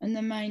 and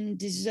the mind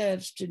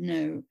deserves to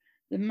know.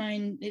 The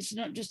mind, it's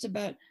not just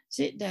about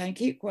sit down,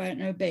 keep quiet,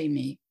 and obey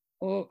me,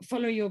 or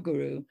follow your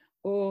guru,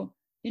 or,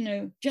 you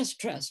know, just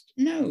trust.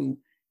 No,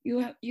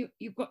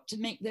 you've got to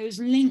make those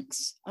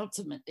links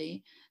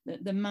ultimately,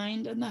 that the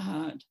mind and the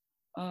heart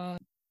are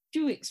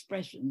two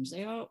expressions.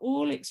 They are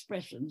all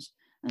expressions,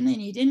 and they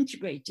need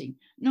integrating.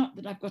 Not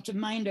that I've got a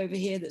mind over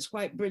here that's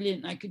quite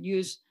brilliant I could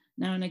use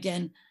now and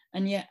again,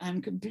 and yet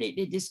I'm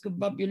completely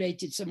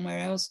discombobulated somewhere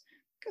else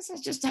because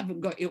I just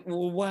haven't got it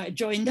all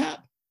joined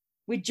up.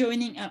 We're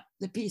joining up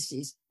the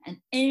pieces, and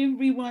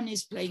everyone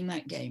is playing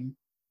that game.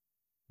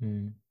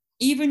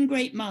 Even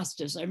great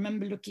masters. I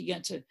remember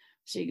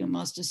seeing a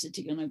master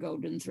sitting on a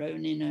golden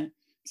throne in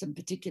some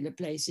particular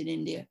place in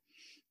India,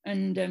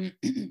 and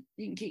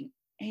thinking,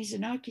 he's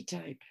an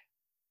archetype.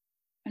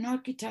 An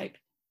archetype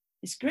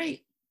is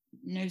great,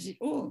 knows it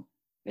all,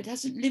 but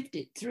hasn't lived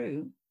it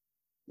through.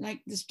 Like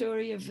the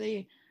story of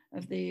the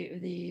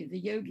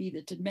yogi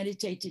that had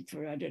meditated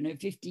for, I don't know,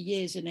 50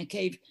 years in a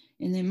cave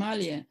in the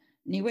Himalaya.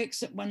 And he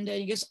wakes up one day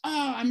and he goes,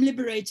 oh, I'm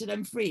liberated,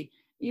 I'm free.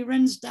 He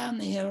runs down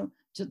the hill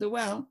to the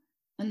well,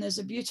 and there's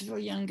a beautiful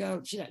young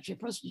girl, she's actually a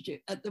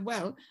prostitute, at the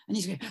well, and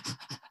he's going,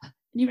 and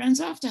he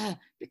runs after her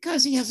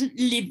because he hasn't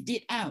lived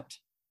it out.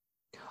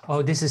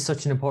 Oh, this is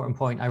such an important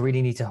point. I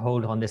really need to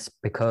hold on this,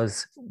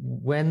 because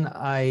when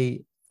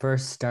I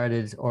first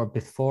started, or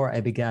before I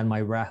began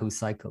my Rahu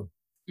cycle,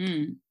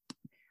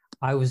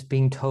 I was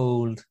being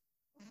told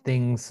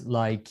things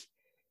like,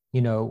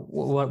 you know,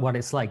 what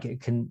it's like.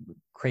 It can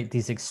create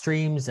these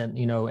extremes and,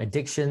 you know,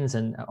 addictions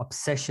and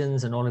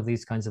obsessions and all of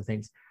these kinds of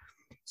things.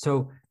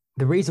 So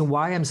the reason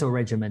why I'm so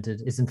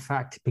regimented is in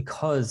fact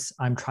because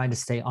I'm trying to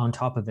stay on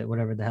top of it,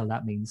 whatever the hell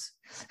that means.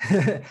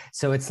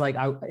 So it's like,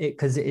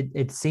 because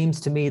it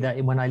seems to me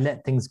that when I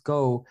let things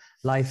go,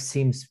 life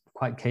seems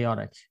quite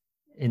chaotic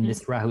in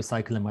this Rahu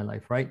cycle in my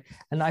life, right?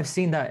 And I've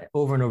seen that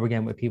over and over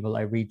again with people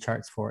I read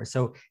charts for.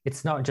 So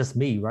it's not just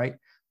me, right?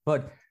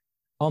 But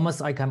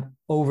almost like I'm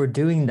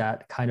overdoing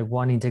that, kind of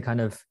wanting to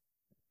kind of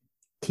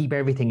keep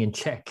everything in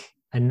check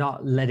and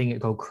not letting it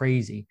go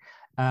crazy.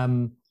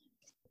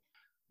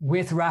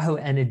 With Rahu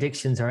and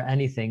addictions or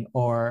anything,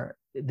 or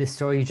the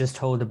story you just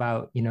told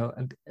about, you know,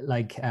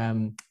 like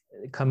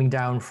coming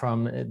down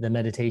from the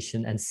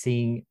meditation and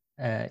seeing,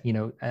 you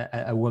know,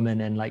 a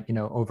woman and like, you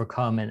know,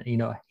 overcome, and, you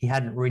know, he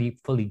hadn't really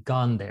fully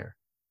gone there,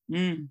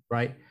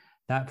 right?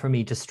 That for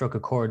me just struck a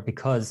chord,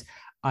 because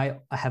I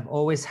have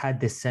always had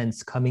this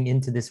sense coming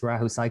into this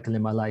Rahu cycle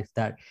in my life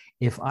that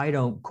if I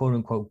don't, quote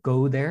unquote,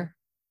 go there,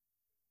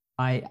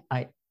 I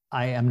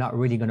am not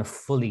really going to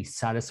fully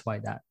satisfy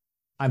that.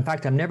 In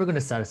fact, I'm never going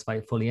to satisfy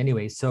it fully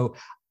anyway. So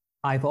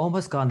I've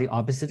almost gone the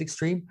opposite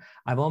extreme.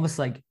 I've almost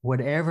like,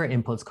 whatever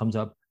impulse comes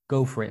up,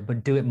 go for it,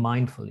 but do it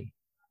mindfully.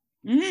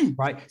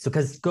 Right? So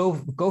because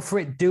go for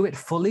it, do it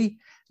fully,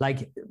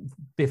 like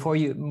before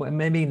you,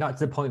 maybe not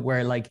to the point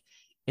where like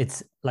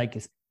it's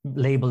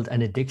labeled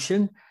an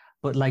addiction,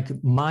 but like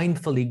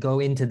mindfully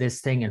go into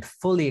this thing and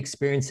fully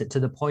experience it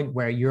to the point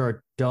where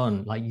you're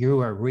done, like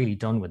you are really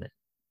done with it.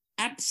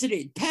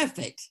 Absolutely.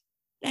 Perfect.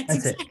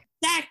 That's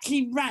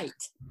exactly right.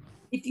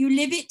 If you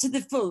live it to the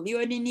full, you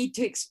only need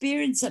to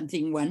experience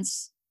something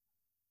once.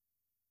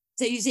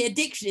 So you say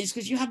addiction is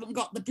because you haven't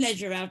got the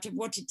pleasure out of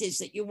what it is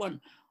that you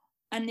want.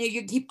 And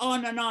you keep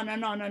on and on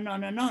and on and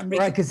on and on.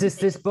 Right, because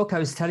this book I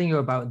was telling you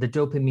about, the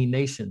Dopamine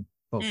Nation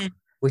book,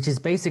 which is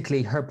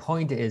basically, her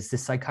point is, the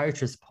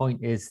psychiatrist's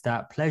point is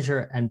that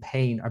pleasure and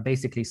pain are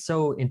basically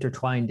so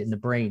intertwined in the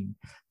brain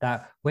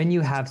that when you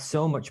have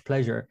so much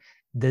pleasure,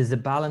 there's a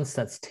balance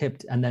that's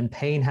tipped, and then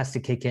pain has to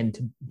kick in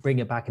to bring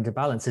it back into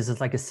balance. This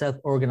is like a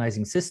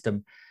self-organizing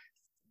system,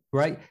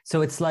 right?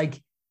 So it's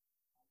like,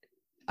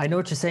 I know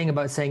what you're saying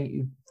about saying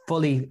you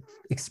fully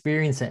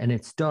experience it and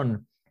it's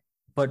done,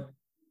 but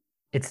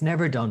it's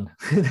never done.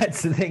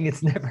 That's the thing.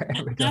 It's never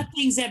ever done.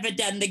 Nothing's ever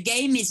done. The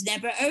game is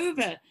never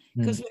over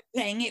because we're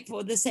playing it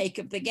for the sake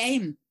of the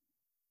game.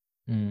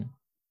 You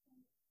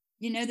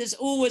know, there's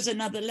always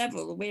another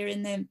level. We're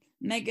in the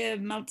mega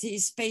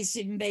multi-space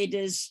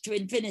invaders to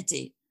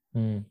infinity.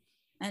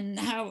 And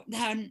how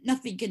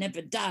nothing can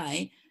ever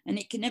die, and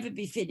it can never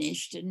be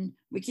finished, and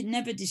we can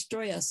never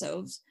destroy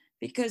ourselves,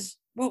 because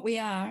what we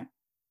are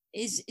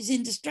is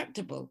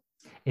indestructible.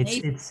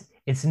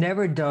 It's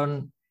never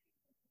done,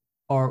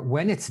 or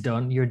when it's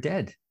done, you're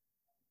dead.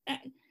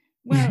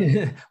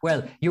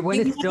 Well, when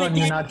it's done,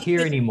 you're not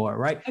here anymore,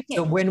 right? Okay.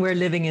 So when we're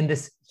living in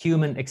this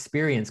human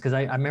experience, because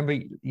I remember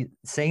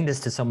saying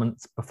this to someone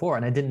before,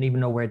 and I didn't even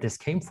know where this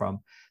came from,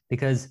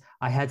 because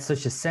I had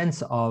such a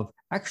sense of,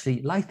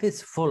 actually, life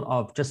is full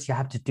of just, you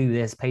have to do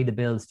this, pay the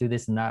bills, do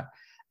this and that.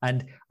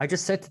 And I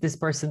just said to this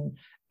person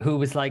who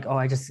was like, oh,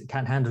 I just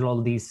can't handle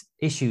all these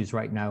issues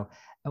right now.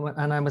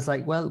 And I was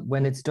like, well,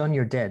 when it's done,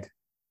 you're dead.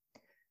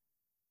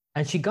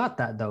 And she got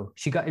that, though.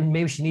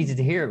 Maybe she needed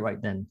to hear it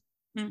right then.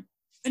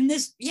 And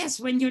this, yes,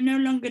 when you're no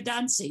longer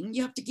dancing,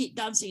 you have to keep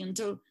dancing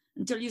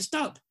until you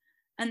stop.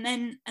 And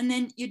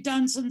then you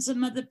dance on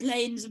some other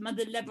planes, some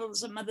other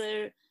levels, some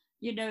other,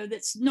 you know,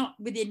 that's not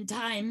within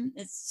time,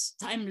 it's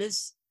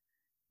timeless.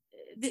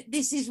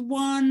 This is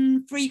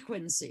one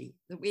frequency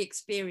that we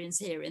experience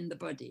here in the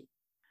body.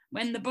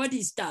 When the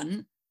body's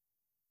done,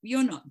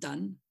 you're not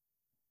done.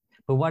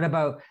 But what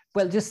about,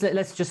 well,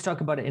 let's just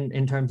talk about it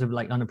in terms of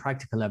like on a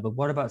practical level.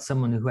 What about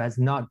someone who has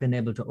not been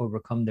able to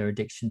overcome their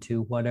addiction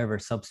to whatever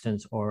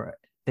substance or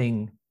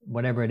thing,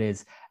 whatever it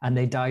is, and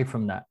they die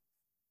from that.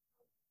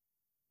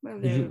 Well,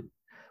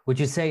 would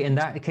you say in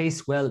that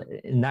case, well,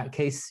 in that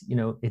case, you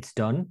know, it's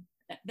done?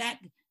 That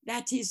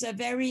is a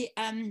very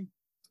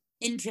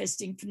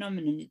interesting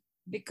phenomenon,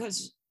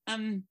 because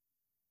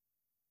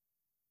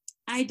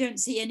I don't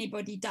see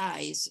anybody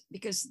dies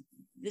because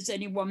there's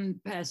only one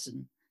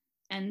person,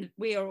 and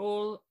we are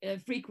all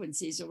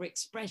frequencies or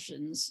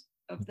expressions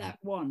of that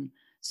one.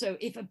 So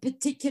if a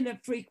particular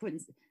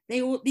frequency,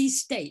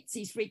 these states,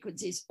 these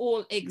frequencies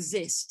all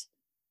exist,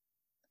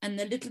 and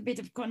the little bit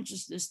of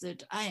consciousness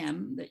that I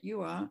am, that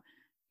you are,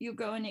 you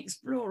go and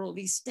explore all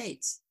these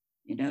states.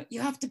 You know,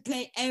 you have to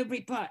play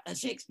every part, as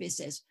Shakespeare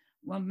says,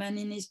 one man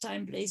in his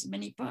time plays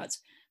many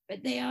parts,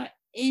 but they are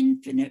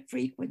infinite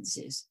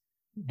frequencies.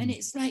 Mm-hmm. And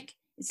it's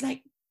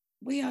like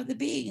we are the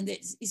being that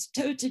is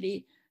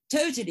totally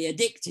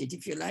addicted,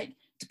 if you like,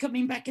 to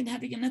coming back and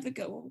having another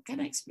go. Well, can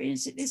I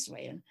experience it this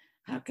way? And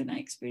how can I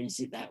experience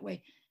it that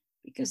way?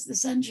 Because the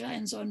sun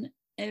shines on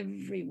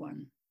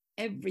everyone,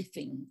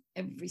 everything,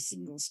 every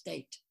single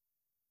state.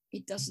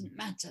 It doesn't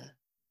matter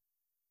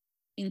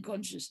in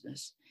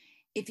consciousness.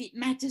 If it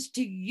matters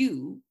to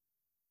you,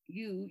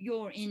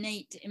 your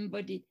innate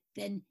embodied,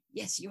 then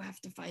yes, you have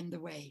to find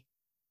the way.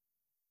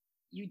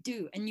 You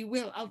do, and you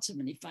will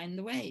ultimately find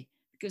the way,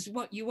 because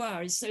what you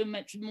are is so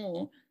much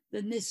more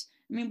than this.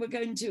 I mean, we'll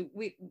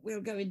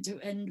go into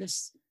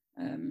endless,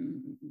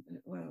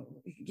 well,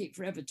 we could keep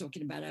forever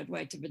talking about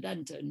Advaita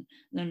Vedanta and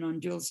the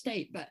non-dual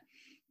state,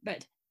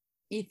 but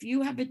if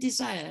you have a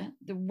desire,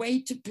 the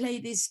way to play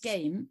this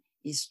game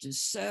is to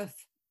surf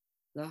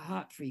the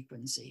heart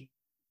frequency,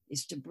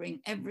 is to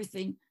bring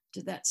everything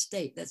to that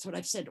state. That's what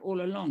I've said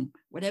all along.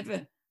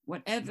 Whatever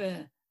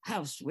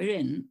house we're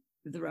in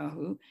with the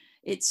Rahu,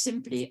 it's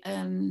simply,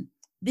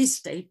 this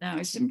state now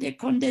is simply a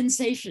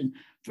condensation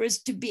for us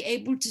to be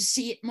able to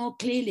see it more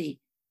clearly,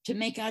 to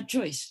make our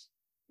choice.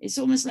 It's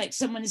almost like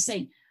someone is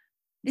saying,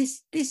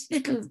 this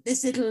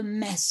little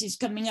mess is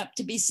coming up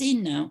to be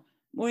seen now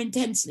more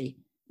intensely.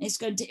 It's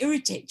going to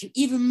irritate you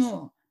even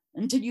more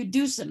until you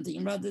do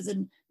something rather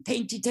than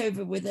paint it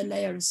over with a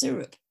layer of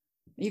syrup.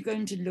 You're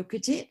going to look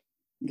at it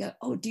and go,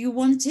 oh, do you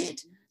want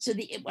it? So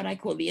what I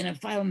call the inner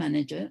file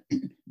manager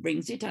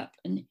brings it up,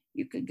 and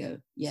you can go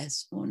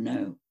yes or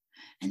no.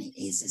 And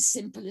it is as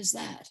simple as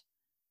that.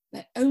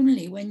 But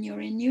only when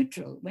you're in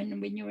neutral,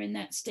 when you're in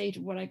that state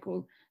of what I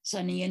call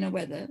sunny inner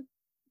weather,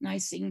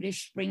 nice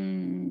English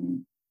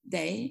spring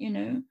day, you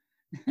know,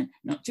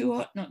 not too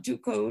hot, not too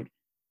cold,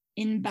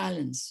 in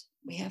balance.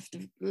 We have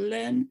to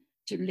learn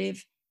to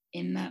live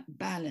in that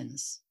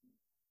balance,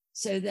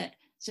 so that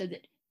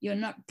you're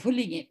not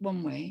pulling it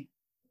one way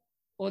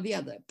or the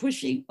other,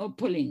 pushing or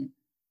pulling.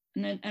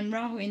 And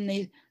Rahu, in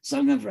the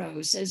Song of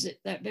Rahu, says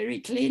that very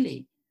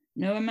clearly.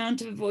 No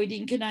amount of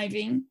avoiding,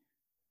 conniving,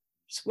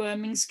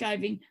 squirming,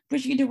 skiving,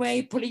 pushing it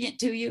away, pulling it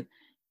to you.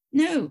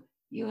 No,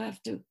 you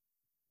have to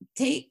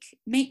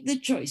make the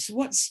choice.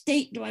 What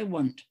state do I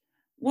want?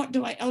 What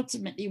do I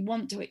ultimately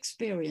want to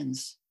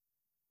experience?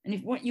 And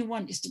if what you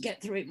want is to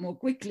get through it more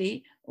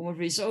quickly or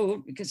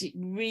resolve, because it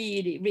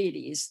really,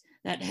 really is,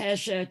 that hair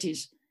shirt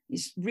is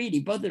really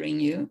bothering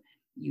you,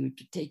 you have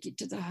to take it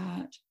to the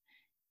heart,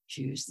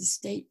 choose the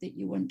state that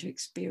you want to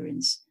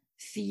experience,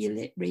 feel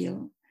it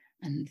real,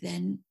 and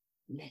then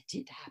let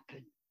it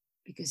happen,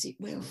 because it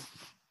will.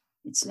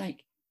 It's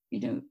like, you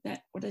know,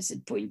 that what I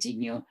said,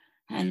 pointing your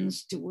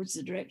hands towards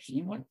the direction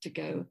you want to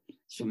go,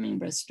 swimming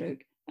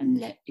breaststroke, and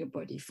let your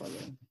body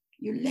follow.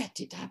 You let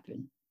it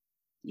happen.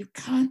 You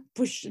can't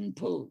push and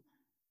pull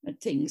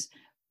at things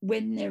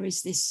when there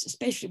is this,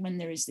 especially when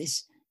there is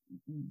this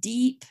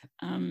deep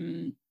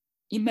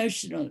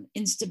emotional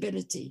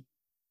instability,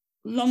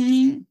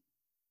 longing,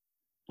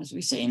 as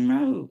we say in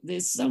Rahu,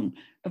 there's some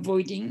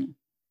avoiding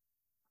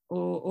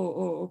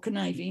or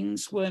conniving,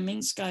 squirming,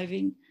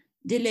 skiving,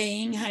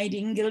 delaying,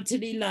 hiding,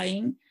 guiltily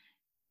lying.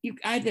 You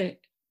either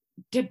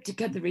attempt to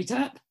cover it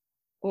up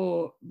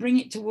or bring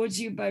it towards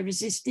you by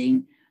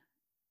resisting.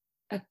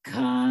 A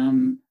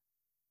calm,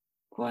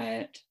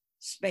 quiet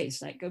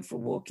space, like go for a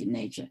walk in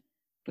nature,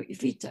 put your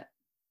feet up,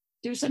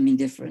 do something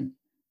different,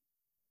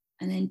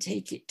 and then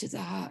take it to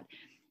the heart.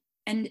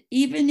 And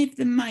even if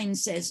the mind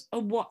says, oh,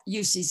 what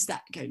use is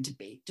that going to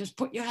be? Just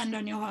put your hand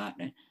on your heart.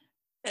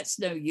 That's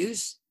no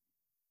use.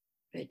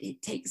 But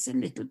it takes a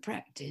little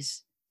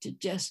practice to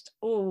just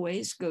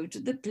always go to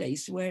the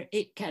place where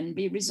it can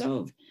be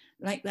resolved.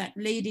 Like that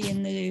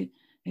lady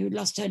who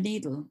lost her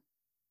needle,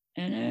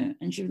 you know,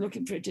 and she was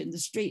looking for it in the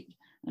street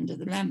under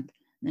the lamp.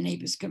 The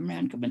neighbors come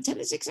around, come and tell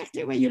us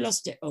exactly where you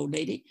lost it, old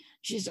lady.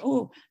 She says,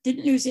 oh,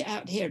 didn't lose it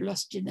out here,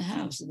 lost it in the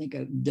house. And they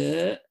go,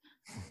 duh,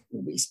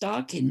 it's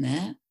dark in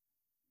there.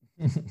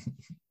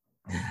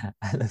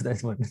 I love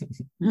that one.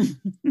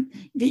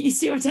 But you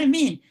see what I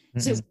mean? Mm-hmm.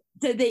 So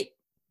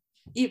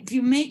if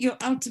you make your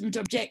ultimate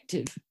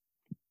objective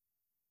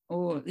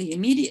or the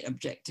immediate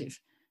objective,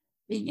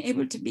 being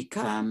able to be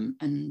calm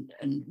and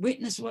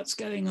witness what's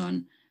going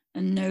on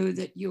and know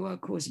that you are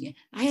causing it.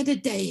 I had a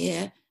day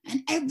here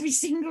and every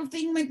single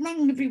thing went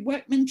wrong. Every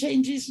workman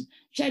changes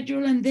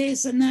schedule and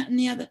this and that and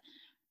the other.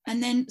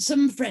 And then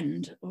some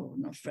friend, or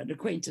not friend,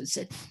 acquaintance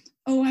said,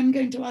 oh, I'm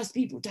going to ask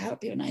people to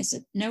help you. And I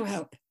said, no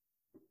help.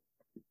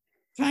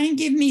 Try and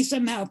give me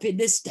some help in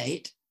this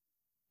state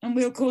and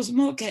we'll cause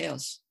more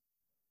chaos.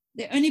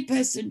 The only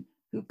person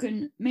who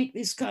can make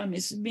this calm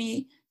is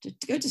me to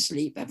go to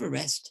sleep, have a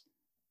rest,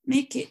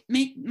 make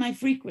my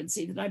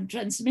frequency that I'm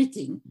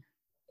transmitting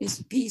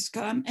is peace,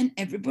 calm, and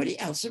everybody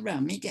else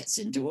around me gets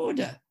into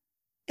order.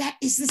 That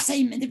is the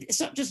same. It's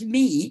not just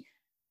me.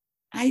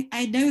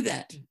 I know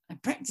that. I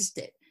practiced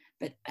it.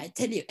 But I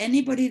tell you,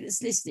 anybody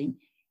that's listening,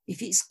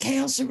 if it's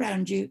chaos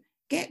around you,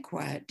 get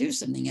quiet, do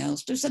something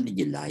else, do something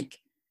you like,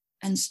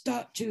 and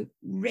start to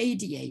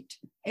radiate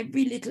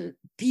every little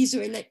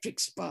piezoelectric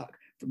spark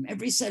from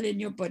every cell in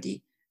your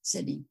body,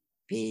 sending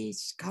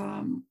peace,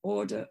 calm,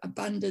 order,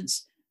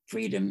 abundance,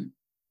 freedom.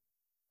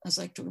 As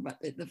I talk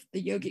about the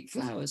yogic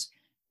flowers,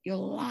 your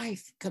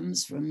life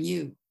comes from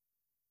you.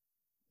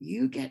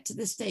 You get to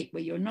the state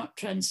where you're not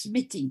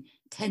transmitting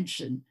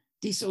tension,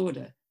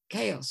 disorder,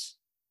 chaos,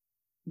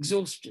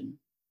 exhaustion.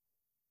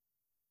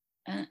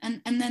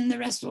 And then the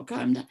rest will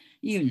calm down.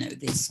 You know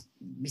this,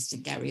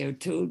 Mr. Gary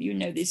O'Toole. You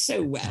know this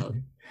so well.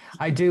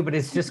 I do, but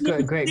it's just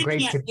great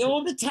to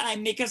all the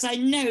time because I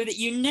know that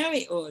you know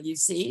it all. You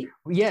see.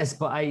 Yes,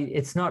 but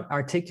it's not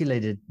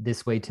articulated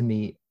this way to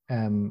me.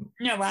 No,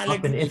 I'll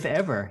often, agree. if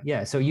ever.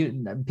 Yeah. So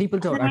people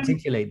don't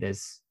articulate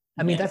this.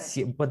 I mean, that's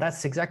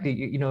exactly,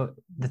 you know,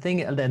 the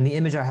thing, and the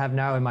image I have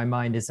now in my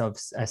mind is of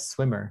a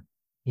swimmer,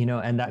 you know,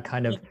 and that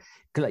kind of,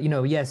 you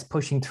know, yes,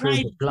 pushing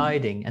through,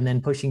 gliding, and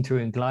then pushing through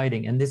and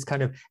gliding. And this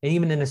kind of, and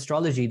even in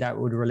astrology, that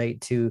would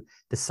relate to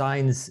the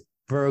signs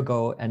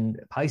Virgo and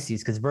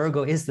Pisces, because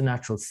Virgo is the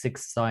natural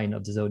sixth sign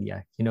of the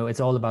zodiac. You know,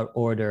 it's all about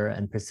order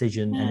and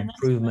precision and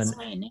improvement.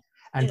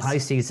 And yes.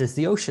 Pisces is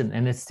the ocean,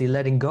 and it's the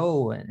letting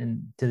go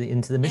and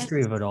into the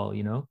mystery of it all,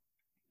 you know?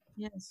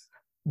 Yes.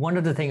 One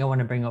other thing I want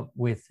to bring up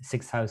with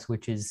sixth house,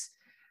 which is,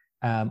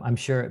 I'm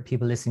sure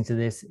people listening to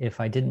this, if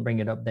I didn't bring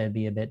it up, they'd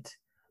be a bit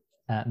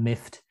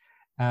miffed,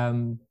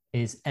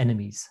 is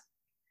enemies.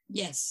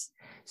 Yes.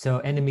 So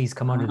enemies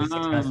come under the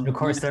sixth house. And of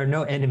course, there are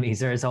no enemies.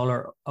 There is all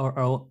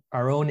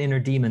our own inner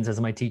demons, as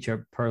my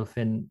teacher, Pearl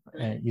Finn,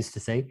 used to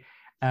say.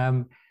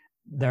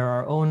 There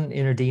are our own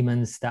inner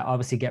demons that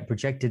obviously get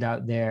projected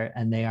out there,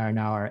 and they are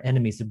now our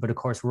enemies. But of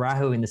course,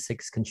 Rahu in the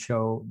sixth can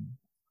show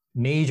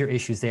major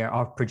issues there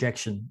of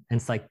projection. And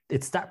it's like,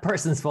 it's that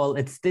person's fault.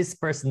 It's this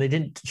person. They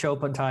didn't show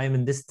up on time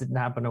and this didn't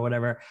happen or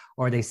whatever,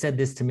 or they said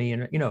this to me.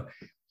 And, you know,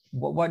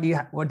 what do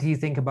you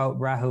think about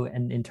Rahu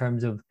and in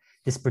terms of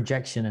this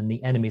projection and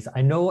the enemies?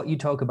 I know what you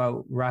talk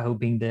about Rahu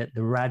being the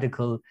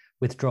radical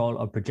withdrawal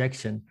of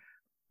projection.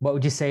 What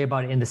would you say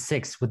about it in the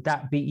sixth? Would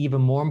that be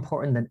even more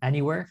important than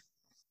anywhere?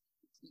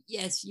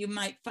 Yes, you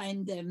might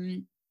find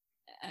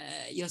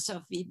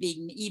yourself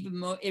being even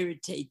more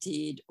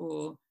irritated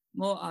or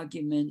more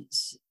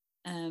arguments,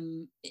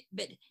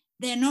 but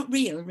they're not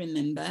real.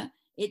 Remember,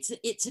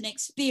 it's an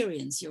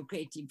experience you're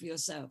creating for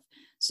yourself.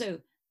 So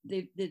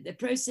the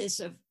process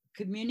of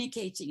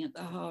communicating at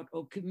the heart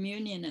or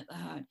communion at the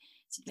heart,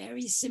 it's a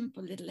very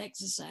simple little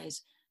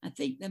exercise. I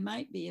think there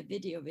might be a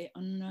video of it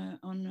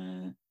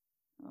on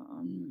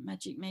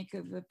Magic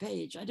Makeover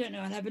page. I don't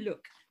know. I'll have a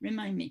look.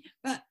 Remind me.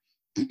 But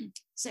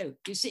so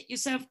you sit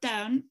yourself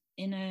down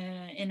in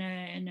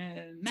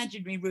a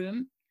imaginary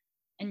room,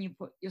 and you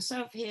put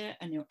yourself here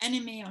and your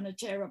enemy on a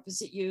chair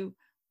opposite you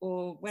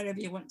or wherever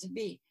you want to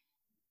be.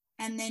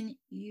 And then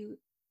you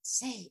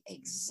say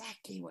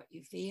exactly what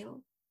you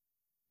feel.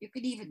 You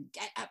could even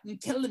get up and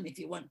kill them if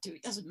you want to.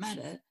 It doesn't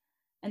matter.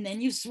 And then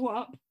you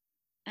swap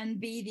and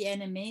be the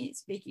enemy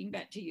speaking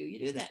back to you. You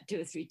do that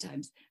 2 or 3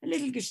 times. A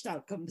little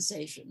Gestalt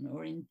conversation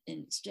or in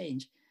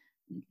exchange.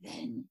 And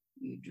then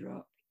you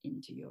drop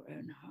into your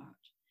own heart.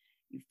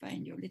 You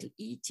find your little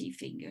ET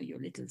finger, your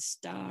little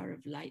star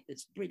of light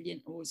that's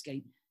brilliant, always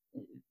going,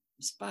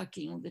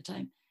 sparking all the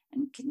time,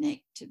 and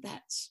connect to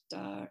that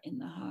star in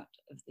the heart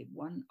of the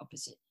one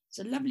opposite. It's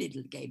a lovely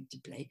little game to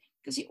play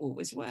because it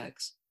always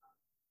works.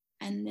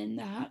 And then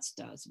the heart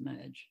stars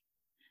merge.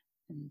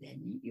 And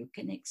then you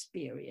can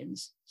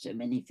experience so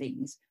many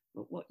things.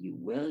 But what you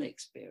will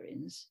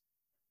experience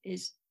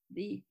is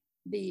the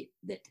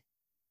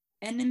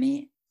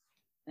enemy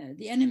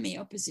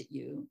opposite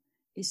you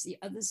is the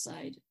other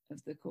side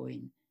of the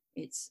coin.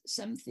 It's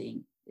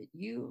something that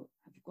you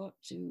have got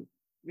to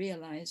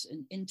realize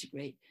and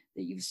integrate,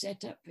 that you've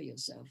set up for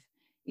yourself.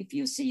 If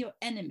you see your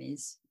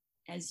enemies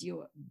as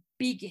your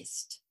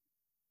biggest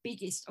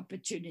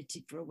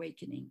opportunity for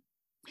awakening,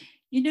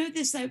 you know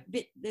this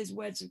bit, there's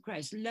words of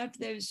Christ, love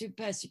those who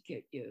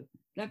persecute you,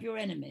 love your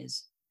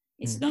enemies.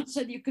 It's not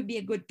so that you can be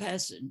a good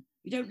person.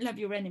 You don't love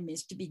your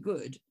enemies to be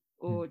good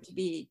or to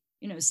be,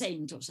 you know, a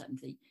saint or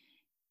something,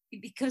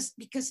 because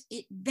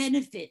it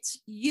benefits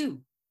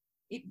you.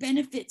 It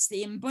benefits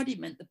the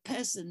embodiment, the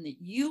person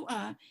that you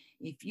are,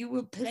 if you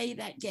will play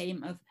that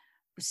game of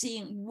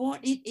seeing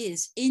what it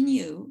is in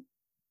you.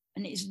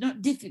 And it's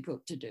not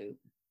difficult to do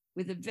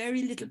with a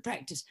very little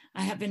practice.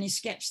 I have only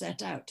sketched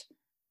that out,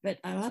 but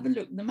I'll have a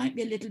look. There might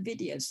be a little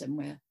video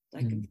somewhere that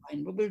I can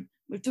find, but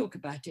we'll talk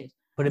about it.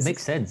 But it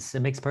makes sense. It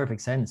makes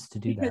perfect sense to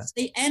do that. Because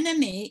the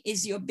enemy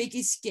is your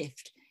biggest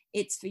gift.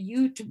 It's for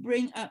you to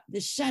bring up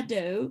the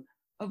shadow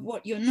of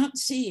what you're not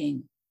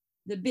seeing,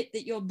 the bit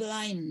that you're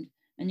blind,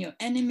 and your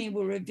enemy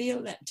will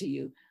reveal that to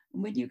you.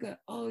 And when you go,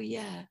 oh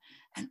yeah,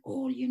 and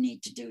all you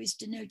need to do is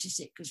to notice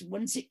it, because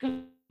once it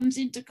comes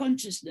into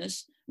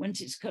consciousness,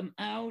 once it's come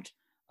out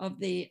of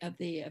the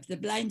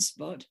blind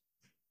spot,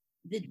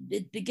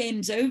 the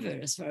game's over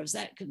as far as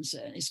that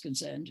is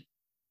concerned.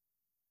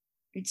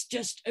 It's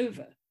just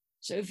over.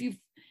 So if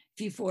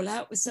you fall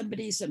out with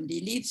somebody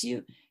leaves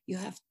you, you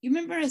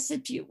remember I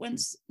said to you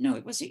once, no,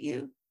 it wasn't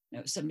you. No,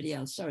 it was somebody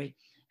else, sorry.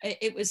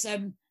 It was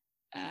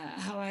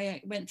how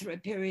I went through a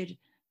period,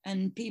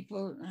 and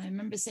people, I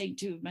remember saying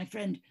to my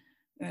friend,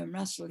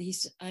 Russell,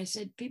 I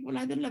said, people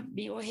either love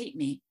me or hate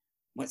me.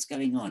 What's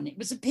going on? It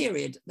was a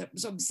period that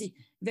was obviously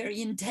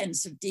very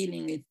intense of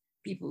dealing with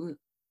people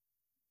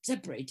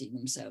separating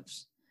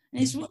themselves.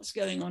 And it's what's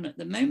going on at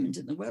the moment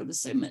in the world. There's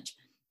so much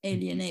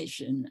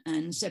alienation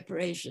and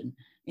separation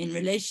in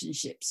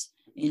relationships,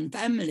 in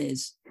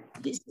families.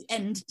 It's the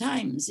end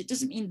times. It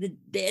doesn't mean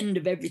the end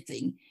of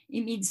everything.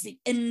 It means the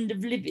end of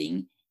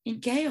living in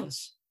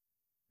chaos.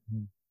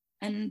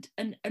 And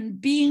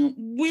being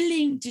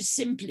willing to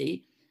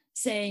simply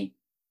say,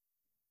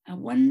 I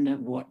wonder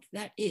what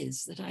that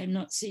is that I'm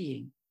not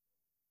seeing.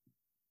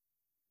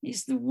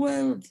 It's the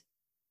world.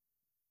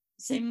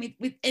 Same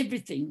with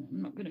everything.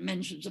 I'm not going to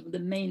mention some of the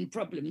main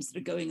problems that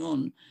are going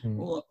on,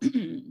 or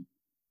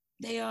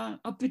they are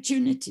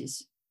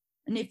opportunities.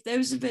 And if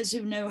those of us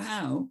who know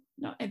how,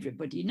 not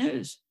everybody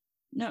knows,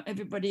 not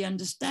everybody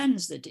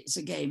understands that it's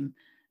a game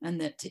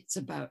and that it's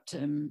about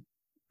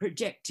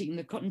projecting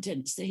the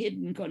contents, the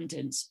hidden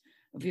contents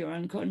of your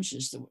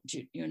unconscious,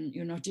 that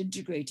you're not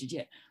integrated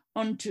yet,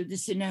 onto the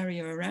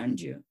scenario around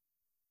you.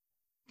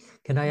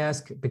 Can I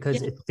ask,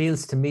 because it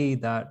feels to me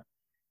that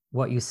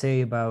what you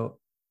say about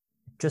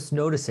just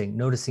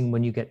noticing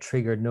when you get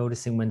triggered,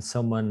 noticing when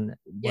someone,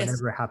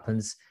 whatever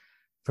happens,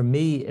 for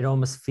me, it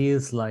almost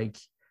feels like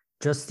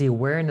just the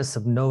awareness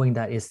of knowing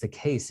that is the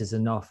case is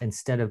enough,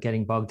 instead of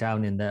getting bogged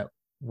down in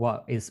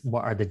what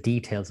are the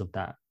details of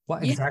that?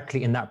 What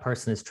exactly in that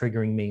person is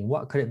triggering me?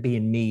 What could it be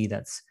in me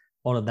that's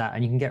all of that?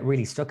 And you can get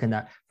really stuck in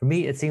that. For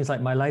me, it seems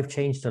like my life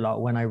changed a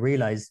lot when I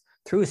realized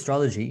through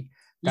astrology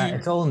that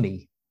it's all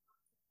me.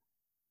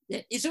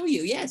 It's all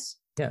you, yes.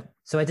 Yeah.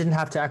 So I didn't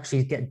have to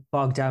actually get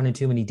bogged down in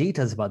too many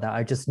details about that.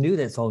 I just knew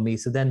that it's all me.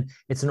 So then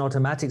it's an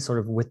automatic sort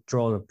of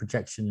withdrawal of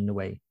projection in a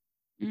way.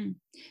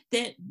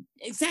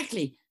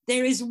 Exactly.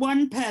 There is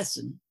one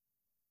person.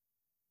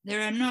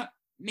 There are not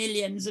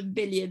millions and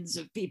billions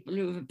of people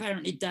who have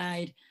apparently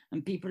died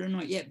and people are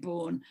not yet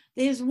born.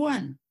 There's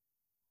one.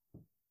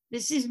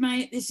 This is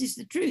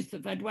the truth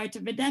of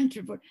Advaita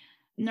Vedanta,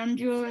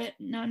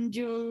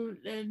 non-dual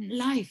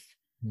life.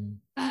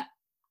 But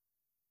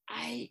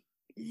I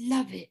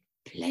love it,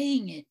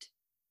 playing it.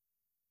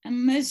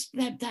 And most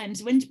of the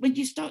times when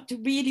you start to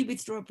really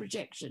withdraw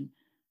projection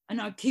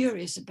and are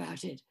curious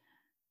about it,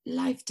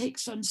 life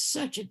takes on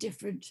such a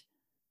different,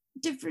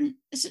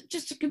 it's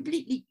just a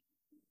completely,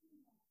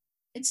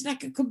 it's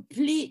like a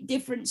complete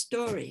different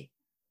story.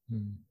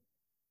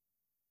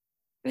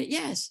 But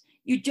yes,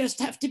 you just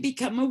have to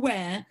become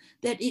aware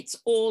that it's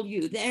all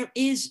you. There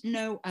is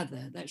no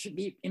other. That should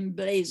be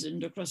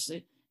emblazoned across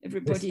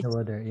everybody's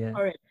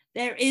forehead.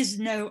 There is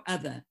no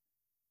other.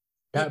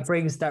 That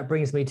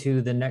brings me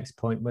to the next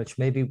point, which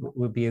maybe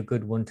would be a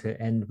good one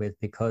to end with,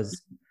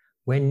 because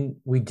when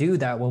we do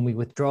that, when we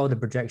withdraw the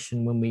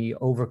projection, when we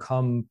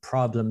overcome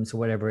problems or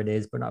whatever it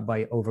is, but not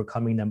by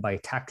overcoming them, by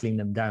tackling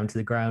them down to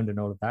the ground and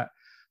all of that,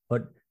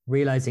 but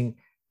realizing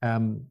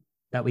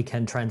that we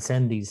can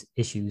transcend these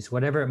issues,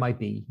 whatever it might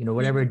be,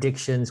 whatever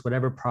addictions,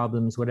 whatever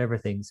problems, whatever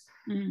things.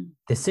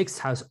 The sixth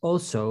house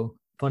also,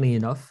 funny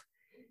enough,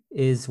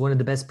 is one of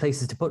the best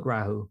places to put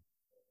Rahu.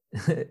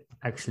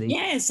 Actually.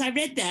 Yes, I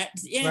read that.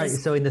 Yes. Right.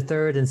 So in the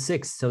third and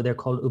sixth, so they're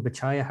called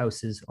Upachaya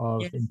houses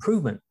of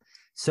improvement.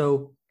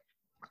 So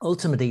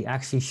ultimately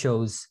actually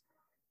shows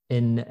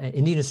in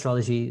Indian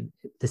astrology,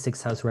 the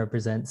sixth house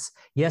represents,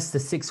 yes, the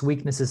six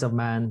weaknesses of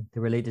man,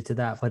 they're related to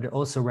that, but it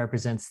also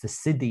represents the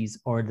siddhis,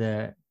 or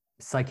the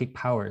psychic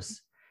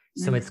powers.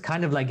 So it's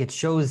kind of like, it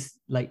shows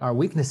like our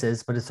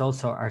weaknesses, but it's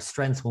also our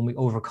strengths when we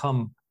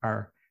overcome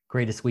our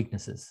greatest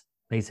weaknesses,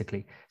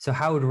 basically. So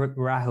how would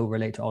Rahu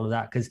relate to all of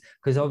that?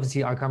 Because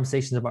obviously our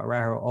conversations about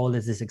Rahu all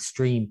is this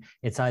extreme.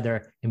 It's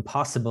either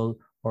impossible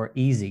or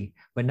easy,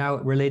 but now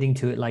relating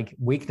to it like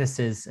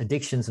weaknesses,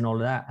 addictions and all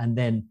of that, and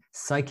then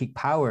psychic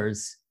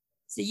powers.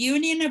 It's the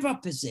union of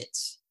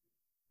opposites.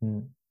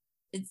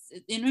 It's,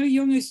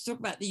 Jung used to talk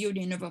about the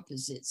union of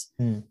opposites,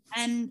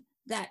 and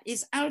that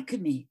is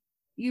alchemy.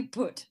 You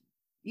put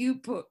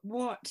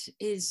what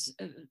is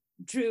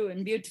true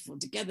and beautiful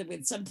together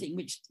with something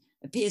which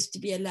appears to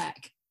be a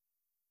lack,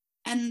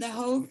 and the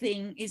whole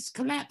thing is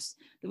collapsed.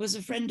 There was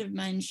a friend of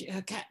mine,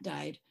 her cat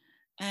died,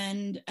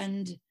 and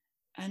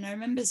I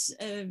remember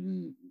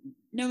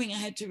knowing I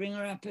had to ring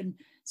her up and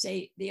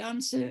say, the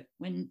answer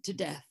when to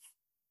death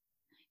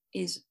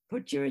is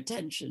put your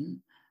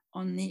attention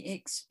on the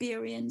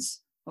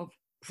experience of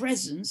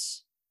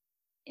presence.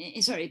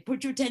 Sorry,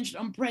 put your attention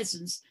on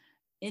presence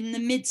in the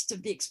midst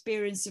of the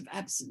experience of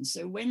absence.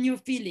 So when you're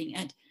feeling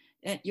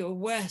at your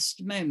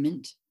worst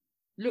moment,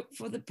 look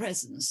for the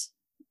presence,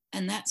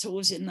 and that's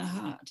always in the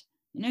heart.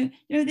 You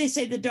know, they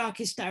say the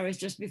darkest hour is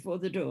just before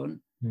the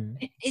dawn.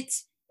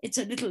 It's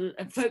a little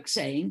folk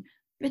saying,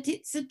 but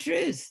it's the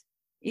truth.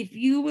 If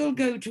you will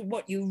go to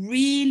what you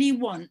really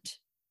want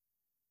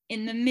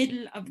in the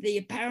middle of the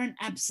apparent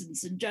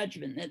absence and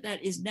judgment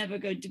that is never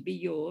going to be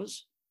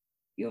yours,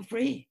 you're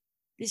free.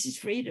 This is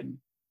freedom.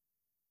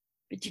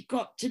 But you've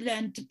got to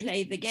learn to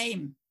play the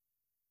game.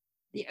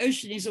 The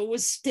ocean is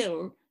always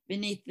still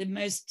beneath the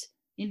most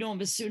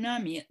enormous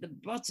tsunami. At the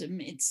bottom,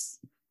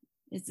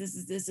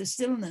 there's a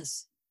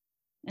stillness.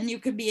 And you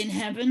could be in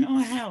heaven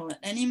or hell at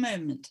any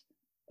moment,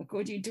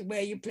 according to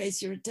where you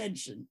place your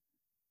attention.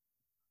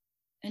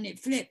 And it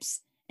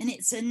flips. And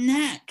it's a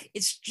knack.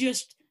 It's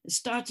just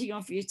starting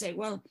off, you say,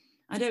 well,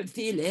 I don't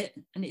feel it,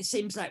 and it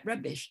seems like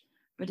rubbish.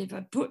 But if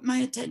I put my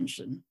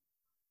attention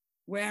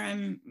where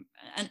I'm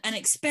an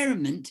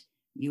experiment,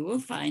 you will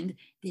find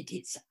that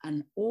it's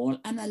an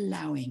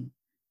allowing.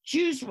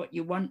 Choose what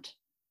you want,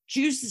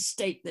 choose the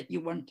state that you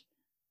want,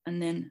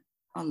 and then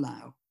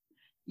allow.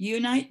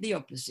 Unite the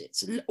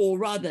opposites, or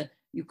rather,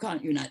 you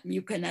can't unite them.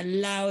 You can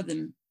allow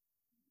them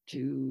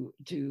to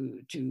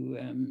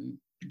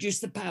produce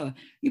the power.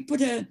 You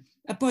put a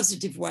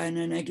positive wire and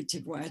a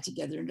negative wire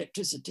together,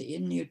 electricity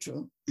in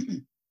neutral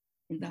in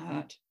the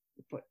heart.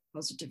 You put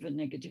positive and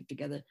negative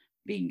together.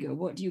 Bingo,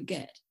 what do you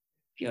get?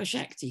 Pure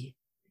Shakti.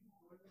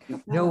 You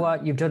know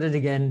what? You've done it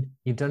again.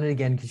 You've done it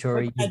again,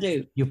 Kishori. I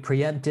do. You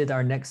preempted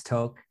our next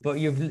talk, but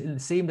you've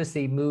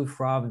seamlessly moved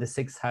from the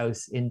sixth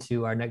house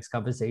into our next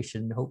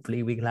conversation.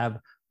 Hopefully, we can have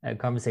a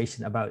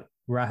conversation about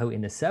Rahu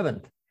in the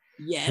seventh.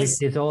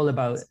 Yes. It's all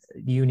about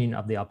union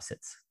of the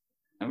opposites.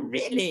 Oh,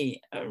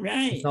 really? All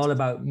right. It's all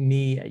about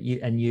me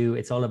and you.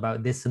 It's all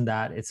about this and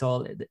that. It's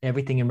all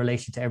everything in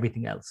relation to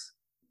everything else.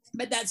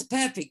 But that's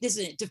perfect,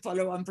 isn't it, to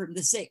follow on from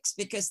the sixth?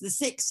 Because the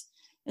sixth,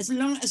 as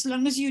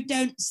long as you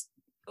don't,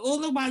 all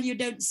the while you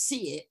don't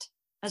see it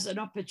as an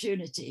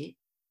opportunity,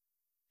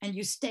 and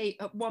you stay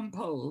at one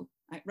pole,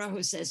 like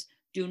Rahu says,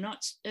 do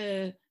not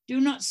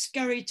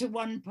scurry to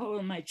one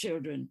pole, my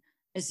children,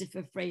 as if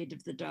afraid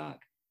of the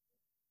dark.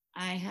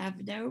 I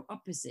have no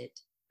opposite.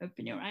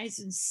 Open your eyes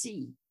and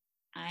see.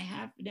 I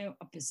have no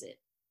opposite.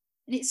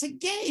 And it's a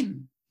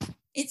game.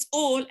 It's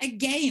all a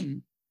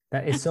game.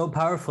 That is so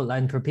powerful.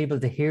 And for people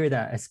to hear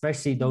that,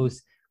 especially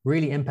those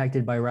really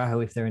impacted by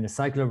Rahu, if they're in a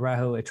cycle of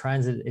Rahu, a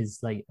transit is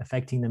like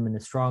affecting them in a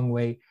strong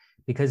way,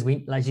 because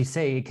we, as you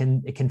say, it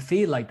can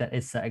feel like that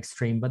it's that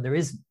extreme, but there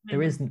is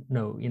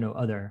no,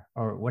 other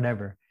or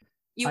whatever.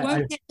 You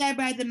won't get there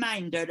by the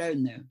mind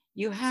alone, though.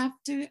 You have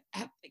to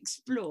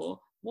explore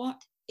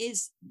what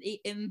is the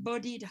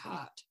embodied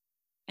heart.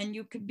 And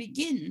you can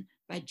begin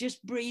by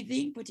just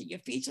breathing, putting your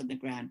feet on the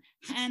ground,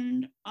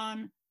 hand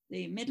on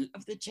the middle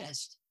of the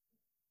chest.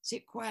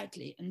 Sit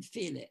quietly and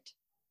feel it.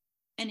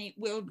 And it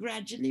will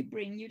gradually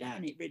bring you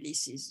down. It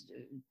releases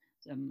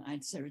some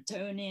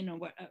serotonin or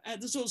what.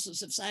 There's all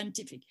sorts of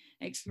scientific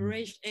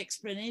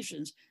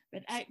explanations,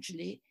 but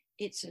actually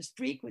it's a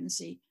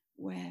frequency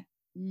where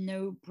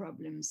no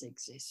problems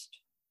exist.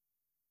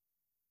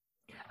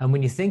 And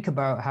when you think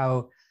about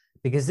how,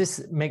 because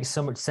this makes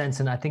so much sense,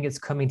 and I think it's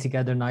coming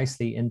together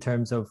nicely in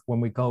terms of when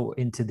we go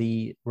into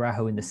the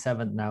Rahu in the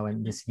seventh now,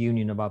 and this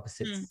union of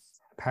opposites,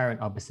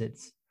 apparent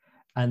opposites.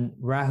 And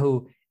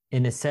Rahu,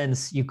 in a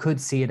sense, you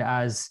could see it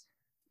as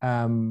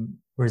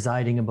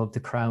residing above the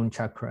crown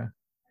chakra,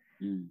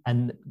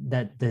 and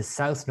that the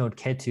south node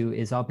Ketu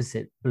is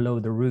opposite below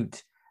the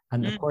root.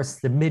 And of course,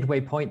 the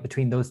midway point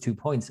between those 2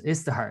 points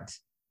is the heart.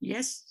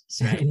 Yes.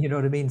 Right. You know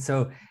what I mean?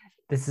 So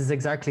this is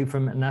exactly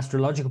from an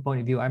astrological point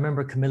of view. I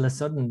remember Camilla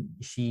Sutton,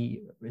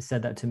 she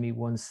said that to me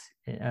once.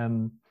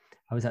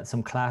 I was at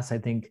some class, I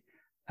think,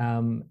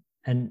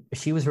 and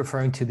she was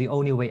referring to the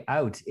only way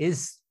out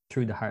is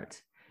through the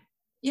heart.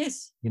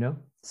 Yes.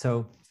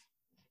 So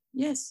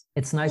yes,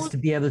 it's nice to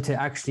be able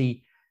to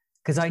actually,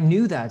 because I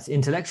knew that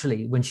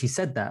intellectually when she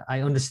said that,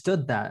 I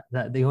understood that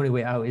the only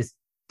way out is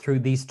through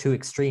these two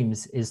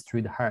extremes, is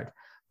through the heart.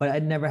 But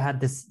I'd never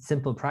had this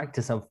simple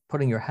practice of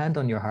putting your hand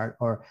on your heart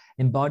or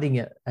embodying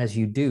it as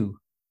you do.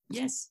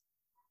 Yes.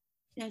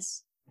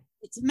 Yes.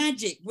 It's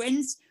magic.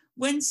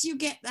 Once you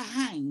get the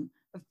hang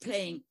of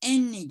playing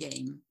any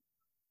game,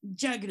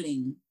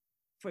 juggling,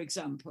 for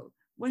example,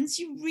 once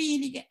you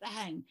really get the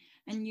hang,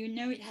 and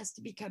it has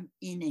to become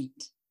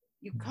innate.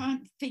 You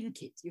can't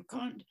think it. You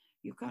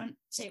can't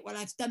say, well,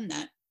 I've done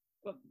that.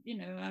 Well,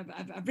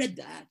 I've read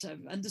that.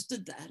 I've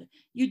understood that.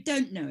 You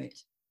don't know it.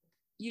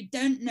 You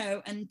don't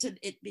know until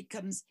it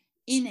becomes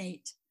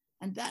innate.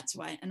 And that's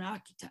why an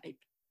archetype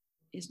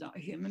is not a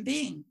human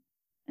being.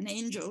 An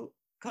angel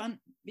can't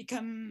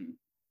become,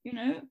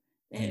 the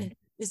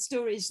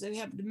stories, they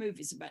have the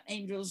movies about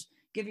angels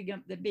giving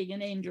up their being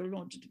an angel in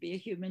order to be a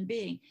human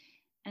being.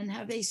 And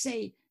how they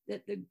say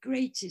that the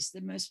greatest,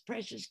 the most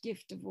precious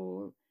gift of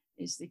all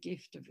is the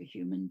gift of a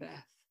human birth.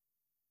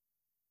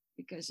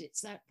 because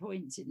it's that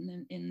point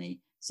in the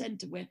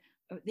center where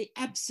the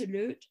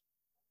absolute,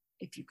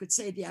 if you could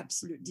say the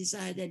absolute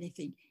desired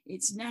anything,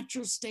 its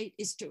natural state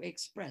is to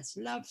express.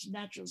 Love's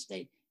natural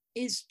state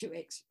is to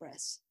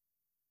express.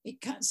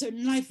 It can't, so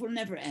life will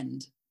never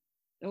end.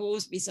 There'll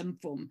always be some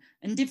form,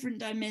 and different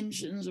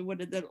dimensions or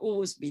whatever, there'll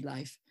always be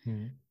life.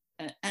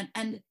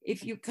 And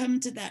if you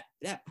come to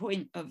that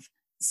point of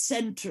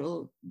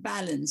central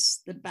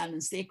balance,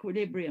 the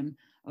equilibrium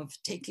of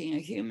taking a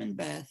human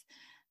birth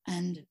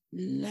and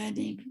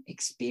learning,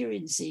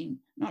 experiencing,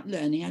 not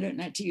learning, I don't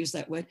like to use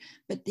that word,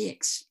 but the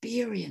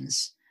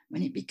experience,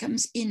 when it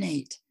becomes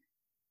innate,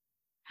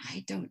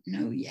 I don't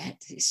know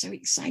yet. It's so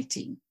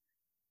exciting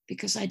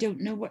because I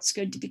don't know what's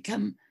going to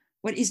become,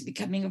 what is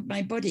becoming of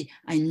my body.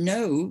 I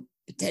know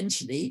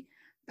potentially,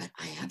 but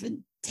I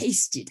haven't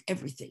tasted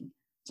everything.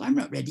 So I'm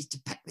not ready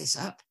to pack this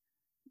up.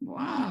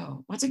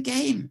 Wow, what a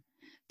game.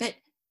 But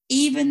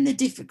even the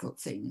difficult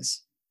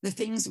things, the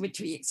things which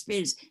we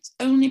experience, it's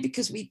only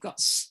because we've got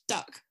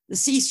stuck. The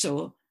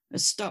seesaw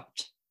has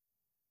stopped,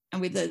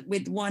 and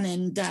with one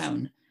end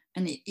down.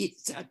 And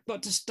it's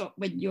got to stop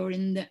when you're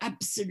in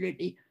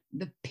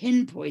the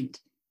pinpoint,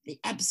 the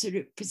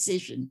absolute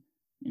precision,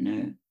 you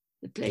know,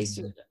 the place,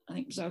 I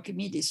think it was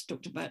Archimedes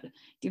talked about,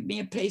 give me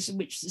a place in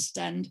which to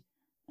stand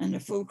and a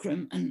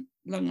fulcrum and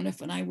long enough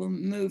and I will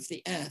move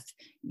the earth.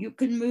 You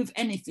can move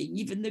anything,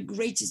 even the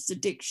greatest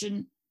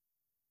addiction.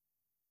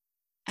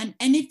 And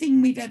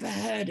anything we've ever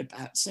heard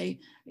about,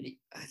 say,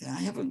 I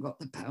haven't got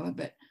the power,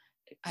 but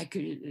I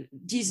could,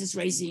 Jesus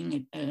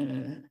raising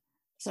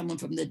someone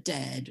from the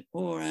dead,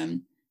 or,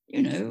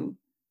 you know,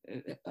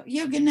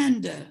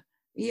 Yogananda,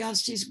 he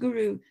asked his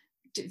guru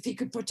if he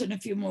could put on a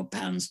few more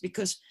pounds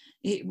because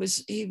he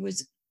was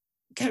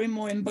carrying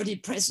more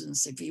embodied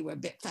presence if he were a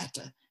bit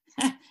fatter.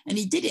 And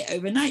he did it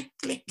overnight,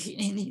 click,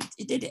 and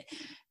he did it.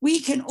 We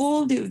can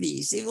all do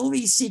these, all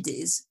these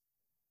cities,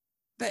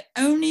 but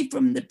only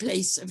from the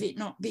place of it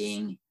not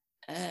being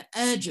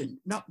urgent,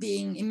 not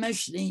being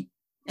emotionally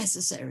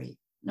necessary,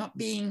 not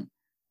being,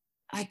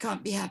 I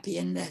can't be happy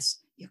unless.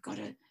 You've got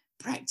to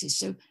practice.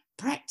 So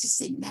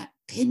practicing that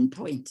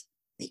pinpoint,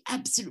 the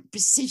absolute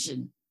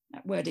precision,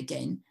 that word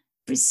again,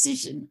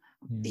 precision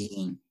of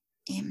being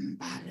in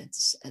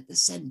balance at the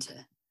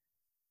center.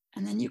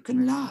 And then you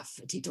can laugh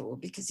at it all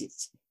because it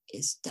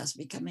does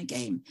become a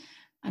game.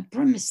 I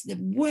promise the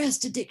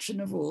worst addiction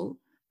of all,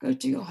 go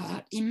to your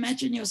heart,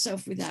 imagine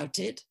yourself without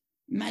it,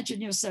 imagine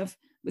yourself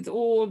with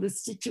all the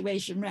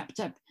situation wrapped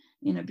up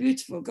in a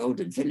beautiful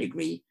golden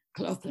filigree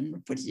cloth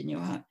and put it in your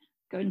heart,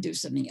 go and do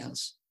something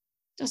else.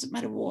 Doesn't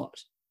matter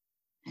what.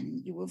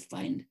 And you will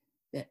find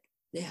that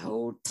the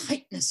whole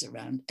tightness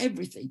around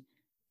everything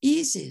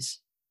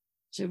eases.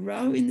 So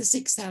Rahu in the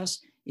 6th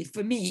house,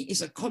 for me,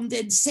 is a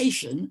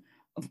condensation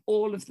of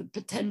all of the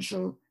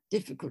potential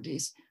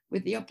difficulties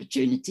with the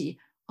opportunity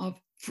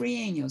of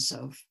freeing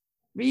yourself,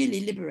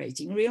 really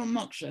liberating, real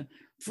moksha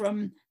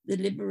from the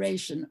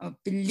liberation of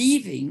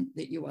believing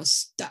that you are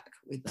stuck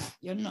with that.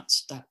 You're not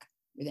stuck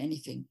with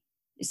anything.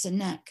 It's a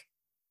knack.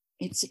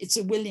 It's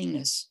a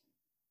willingness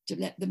to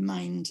let the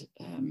mind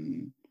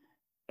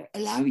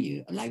allow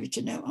you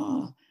to know,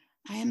 oh,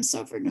 I am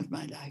sovereign of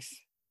my life.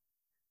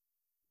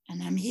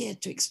 And I'm here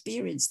to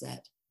experience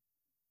that.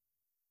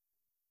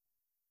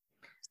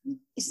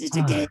 Is it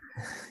a game?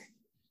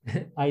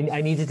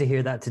 I needed to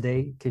hear that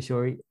today,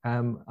 Kishori.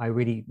 I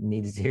really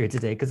needed to hear it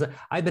today because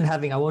I've been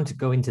having, I won't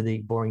go into the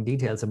boring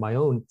details of my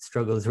own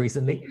struggles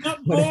recently.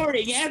 Not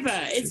boring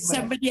ever. It's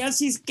somebody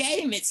else's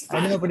game. It's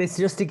fun. I know, but it's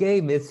just a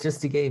game. It's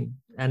just a game.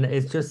 And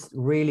it's just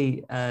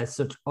really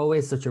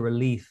always such a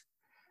relief.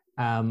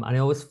 And I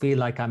always feel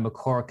like I'm a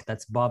cork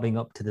that's bobbing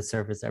up to the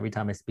surface every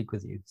time I speak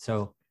with you.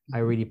 So I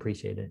really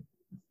appreciate it.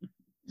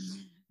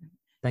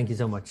 Thank you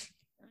so much.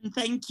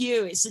 Thank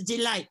you. It's a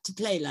delight to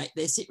play like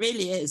this. It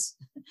really is.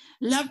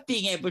 Love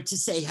being able to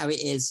say how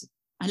it is.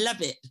 I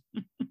love it.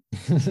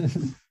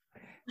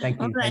 Thank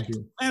you. All right. Thank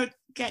you. Well,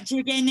 catch you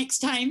again next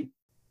time.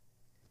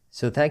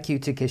 So thank you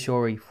to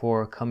Kishori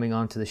for coming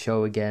on to the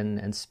show again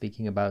and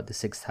speaking about the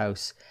 6th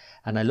house.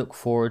 And I look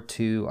forward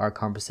to our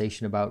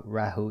conversation about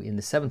Rahu in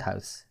the 7th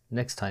house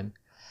next time.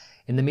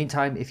 In the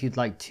meantime, if you'd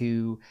like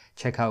to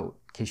check out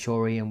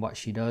Kishori and what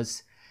she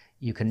does,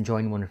 you can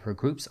join one of her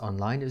groups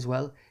online as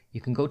well. You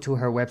can go to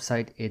her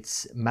website.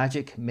 It's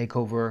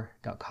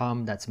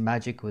magicmakeover.com. That's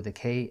magic with a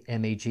K,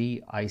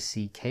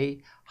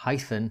 MAGICK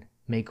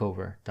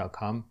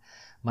 -makeover.com.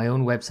 My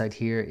own website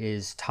here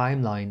is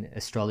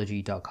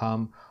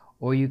timelineastrology.com,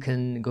 or you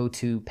can go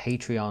to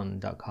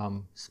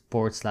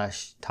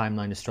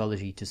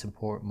patreon.com/timelineastrology to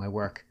support my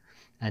work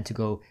and to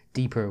go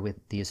deeper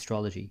with the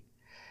astrology.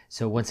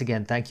 So once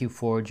again, thank you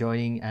for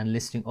joining and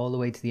listening all the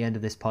way to the end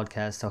of this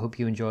podcast. I hope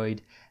you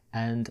enjoyed,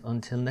 and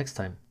until next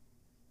time.